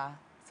Ginger.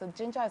 So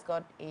Ginger has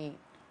got a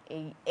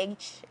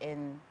H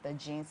in the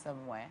gene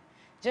somewhere.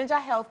 Ginger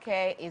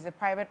Healthcare is a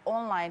private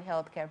online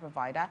healthcare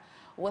provider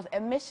with a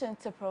mission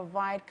to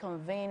provide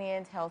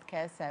convenient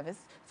healthcare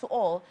service to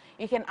all.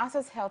 You can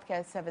access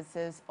healthcare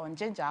services on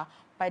Ginger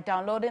by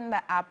downloading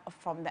the app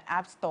from the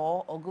App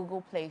Store or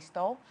Google Play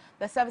Store.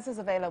 The services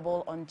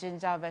available on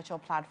Ginger virtual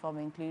platform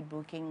include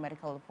booking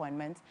medical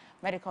appointments,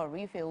 medical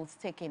refills,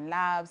 taking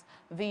labs,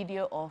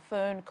 video or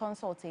phone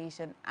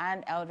consultation,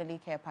 and elderly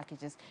care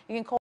packages. You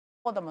can call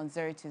them on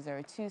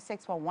 0202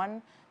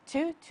 611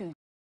 222.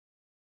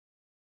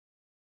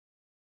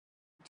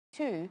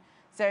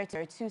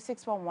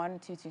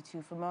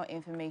 002-611-222 for more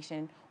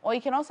information, or you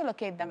can also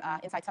locate them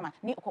inside Tama,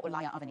 near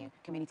Olaya Avenue,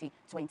 Community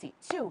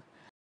 22.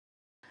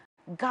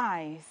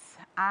 Guys,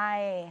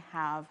 I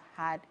have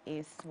had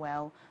a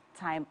swell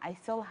time. I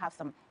still have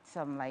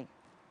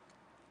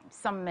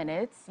some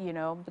minutes, you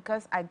know,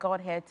 because I got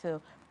here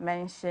to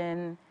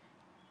mention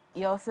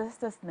your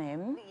sister's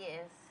name.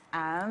 Yes.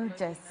 And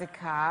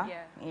Jessica,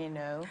 Yeah. you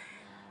know.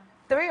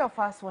 Three of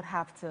us would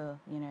have to,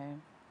 you know,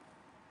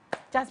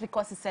 just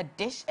because it's a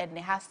dish and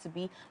it has to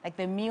be, like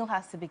the meal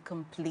has to be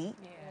complete.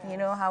 Yes. You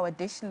know how a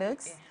dish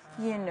looks,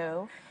 you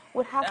know.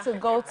 Would have to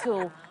go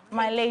to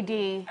my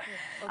lady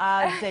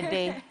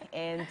today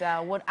and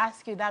would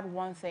ask you that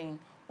one thing.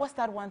 What's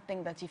that one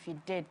thing that if you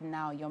did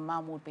now, your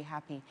mom would be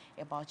happy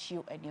about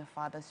you and your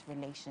father's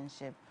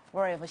relationship,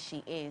 wherever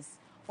she is?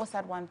 What's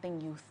that one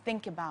thing you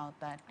think about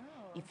that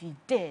if you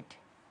did,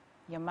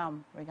 your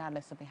mom,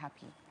 regardless, would be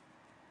happy?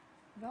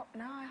 Well,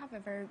 now I have a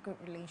very good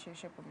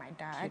relationship with my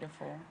dad.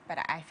 Beautiful. But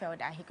I felt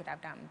that he could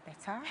have done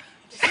better.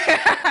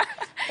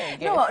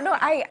 No,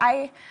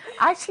 I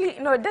actually,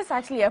 no, that's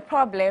actually a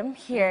problem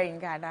here in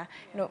Ghana.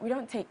 No, we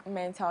don't take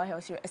mental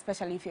health serious,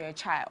 especially if you're a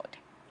child.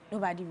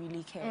 Nobody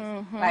really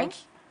cares. Like,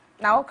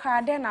 now,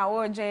 then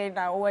now,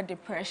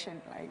 depression.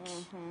 Like,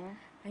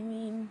 I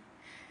mean,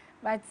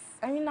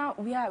 now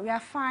we are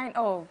fine.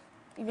 Oh,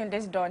 even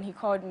this dawn, he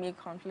called me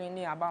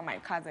complaining about my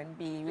cousin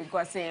B. We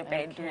got same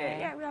bed.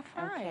 Yeah, we are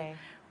fine.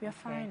 We are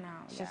fine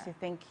now. Just you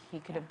think he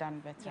could have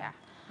done better.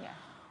 Yeah.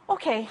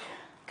 Okay,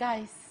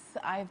 guys,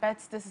 I bet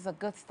this is a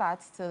good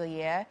start to the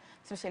year,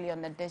 especially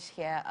on the dish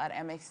here at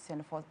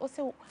MX24.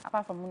 Also,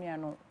 apart from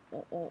Muniano,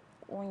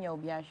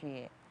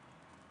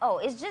 oh,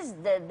 it's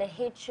just the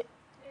hatred.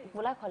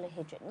 Will I call it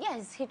hatred?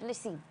 Yes, hatred. Let's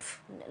see.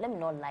 Let me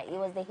not lie. It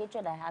was the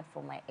hatred I had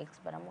for my ex,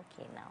 but I'm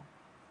okay now.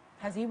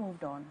 Has he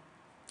moved on?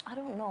 I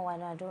don't know,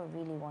 and I don't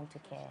really want to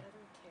care.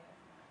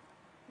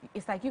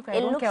 It's like you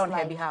don't care on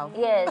her behalf.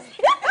 Yes.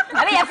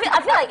 I mean, I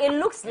feel like it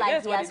looks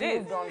like he has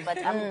moved on, but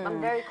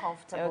I'm very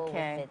comfortable with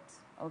it.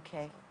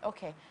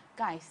 Okay.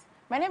 Guys,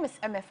 my name is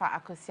Emefa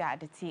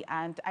Adeti,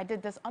 and I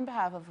did this on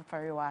behalf of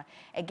Afariwa.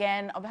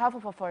 Again, on behalf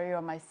of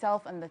Afariwa,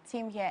 myself and the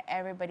team here,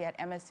 everybody at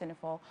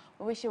MS24,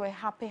 we wish you a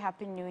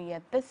happy new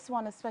year. This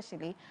one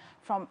especially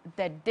from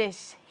the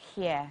dish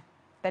here,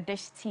 the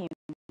dish team.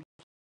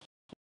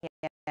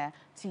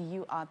 To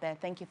you out there,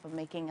 thank you for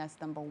making us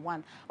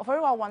 #1.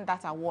 Afariwa won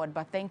that award,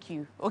 but thank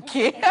you.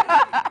 Okay.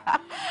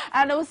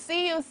 And we'll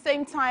see you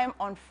same time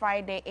on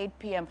Friday, 8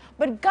 p.m.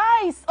 But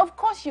guys, of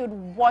course you'd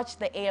watch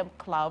the AM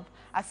Club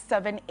at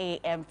 7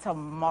 a.m.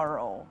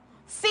 tomorrow.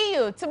 See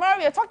you tomorrow.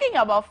 We're talking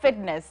about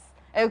fitness,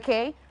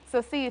 okay?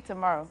 So see you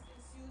tomorrow.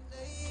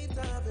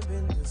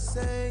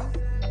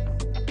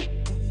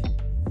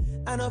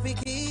 I know we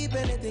keep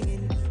anything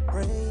in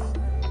brain.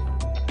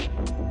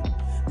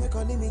 They're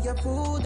calling me a fool.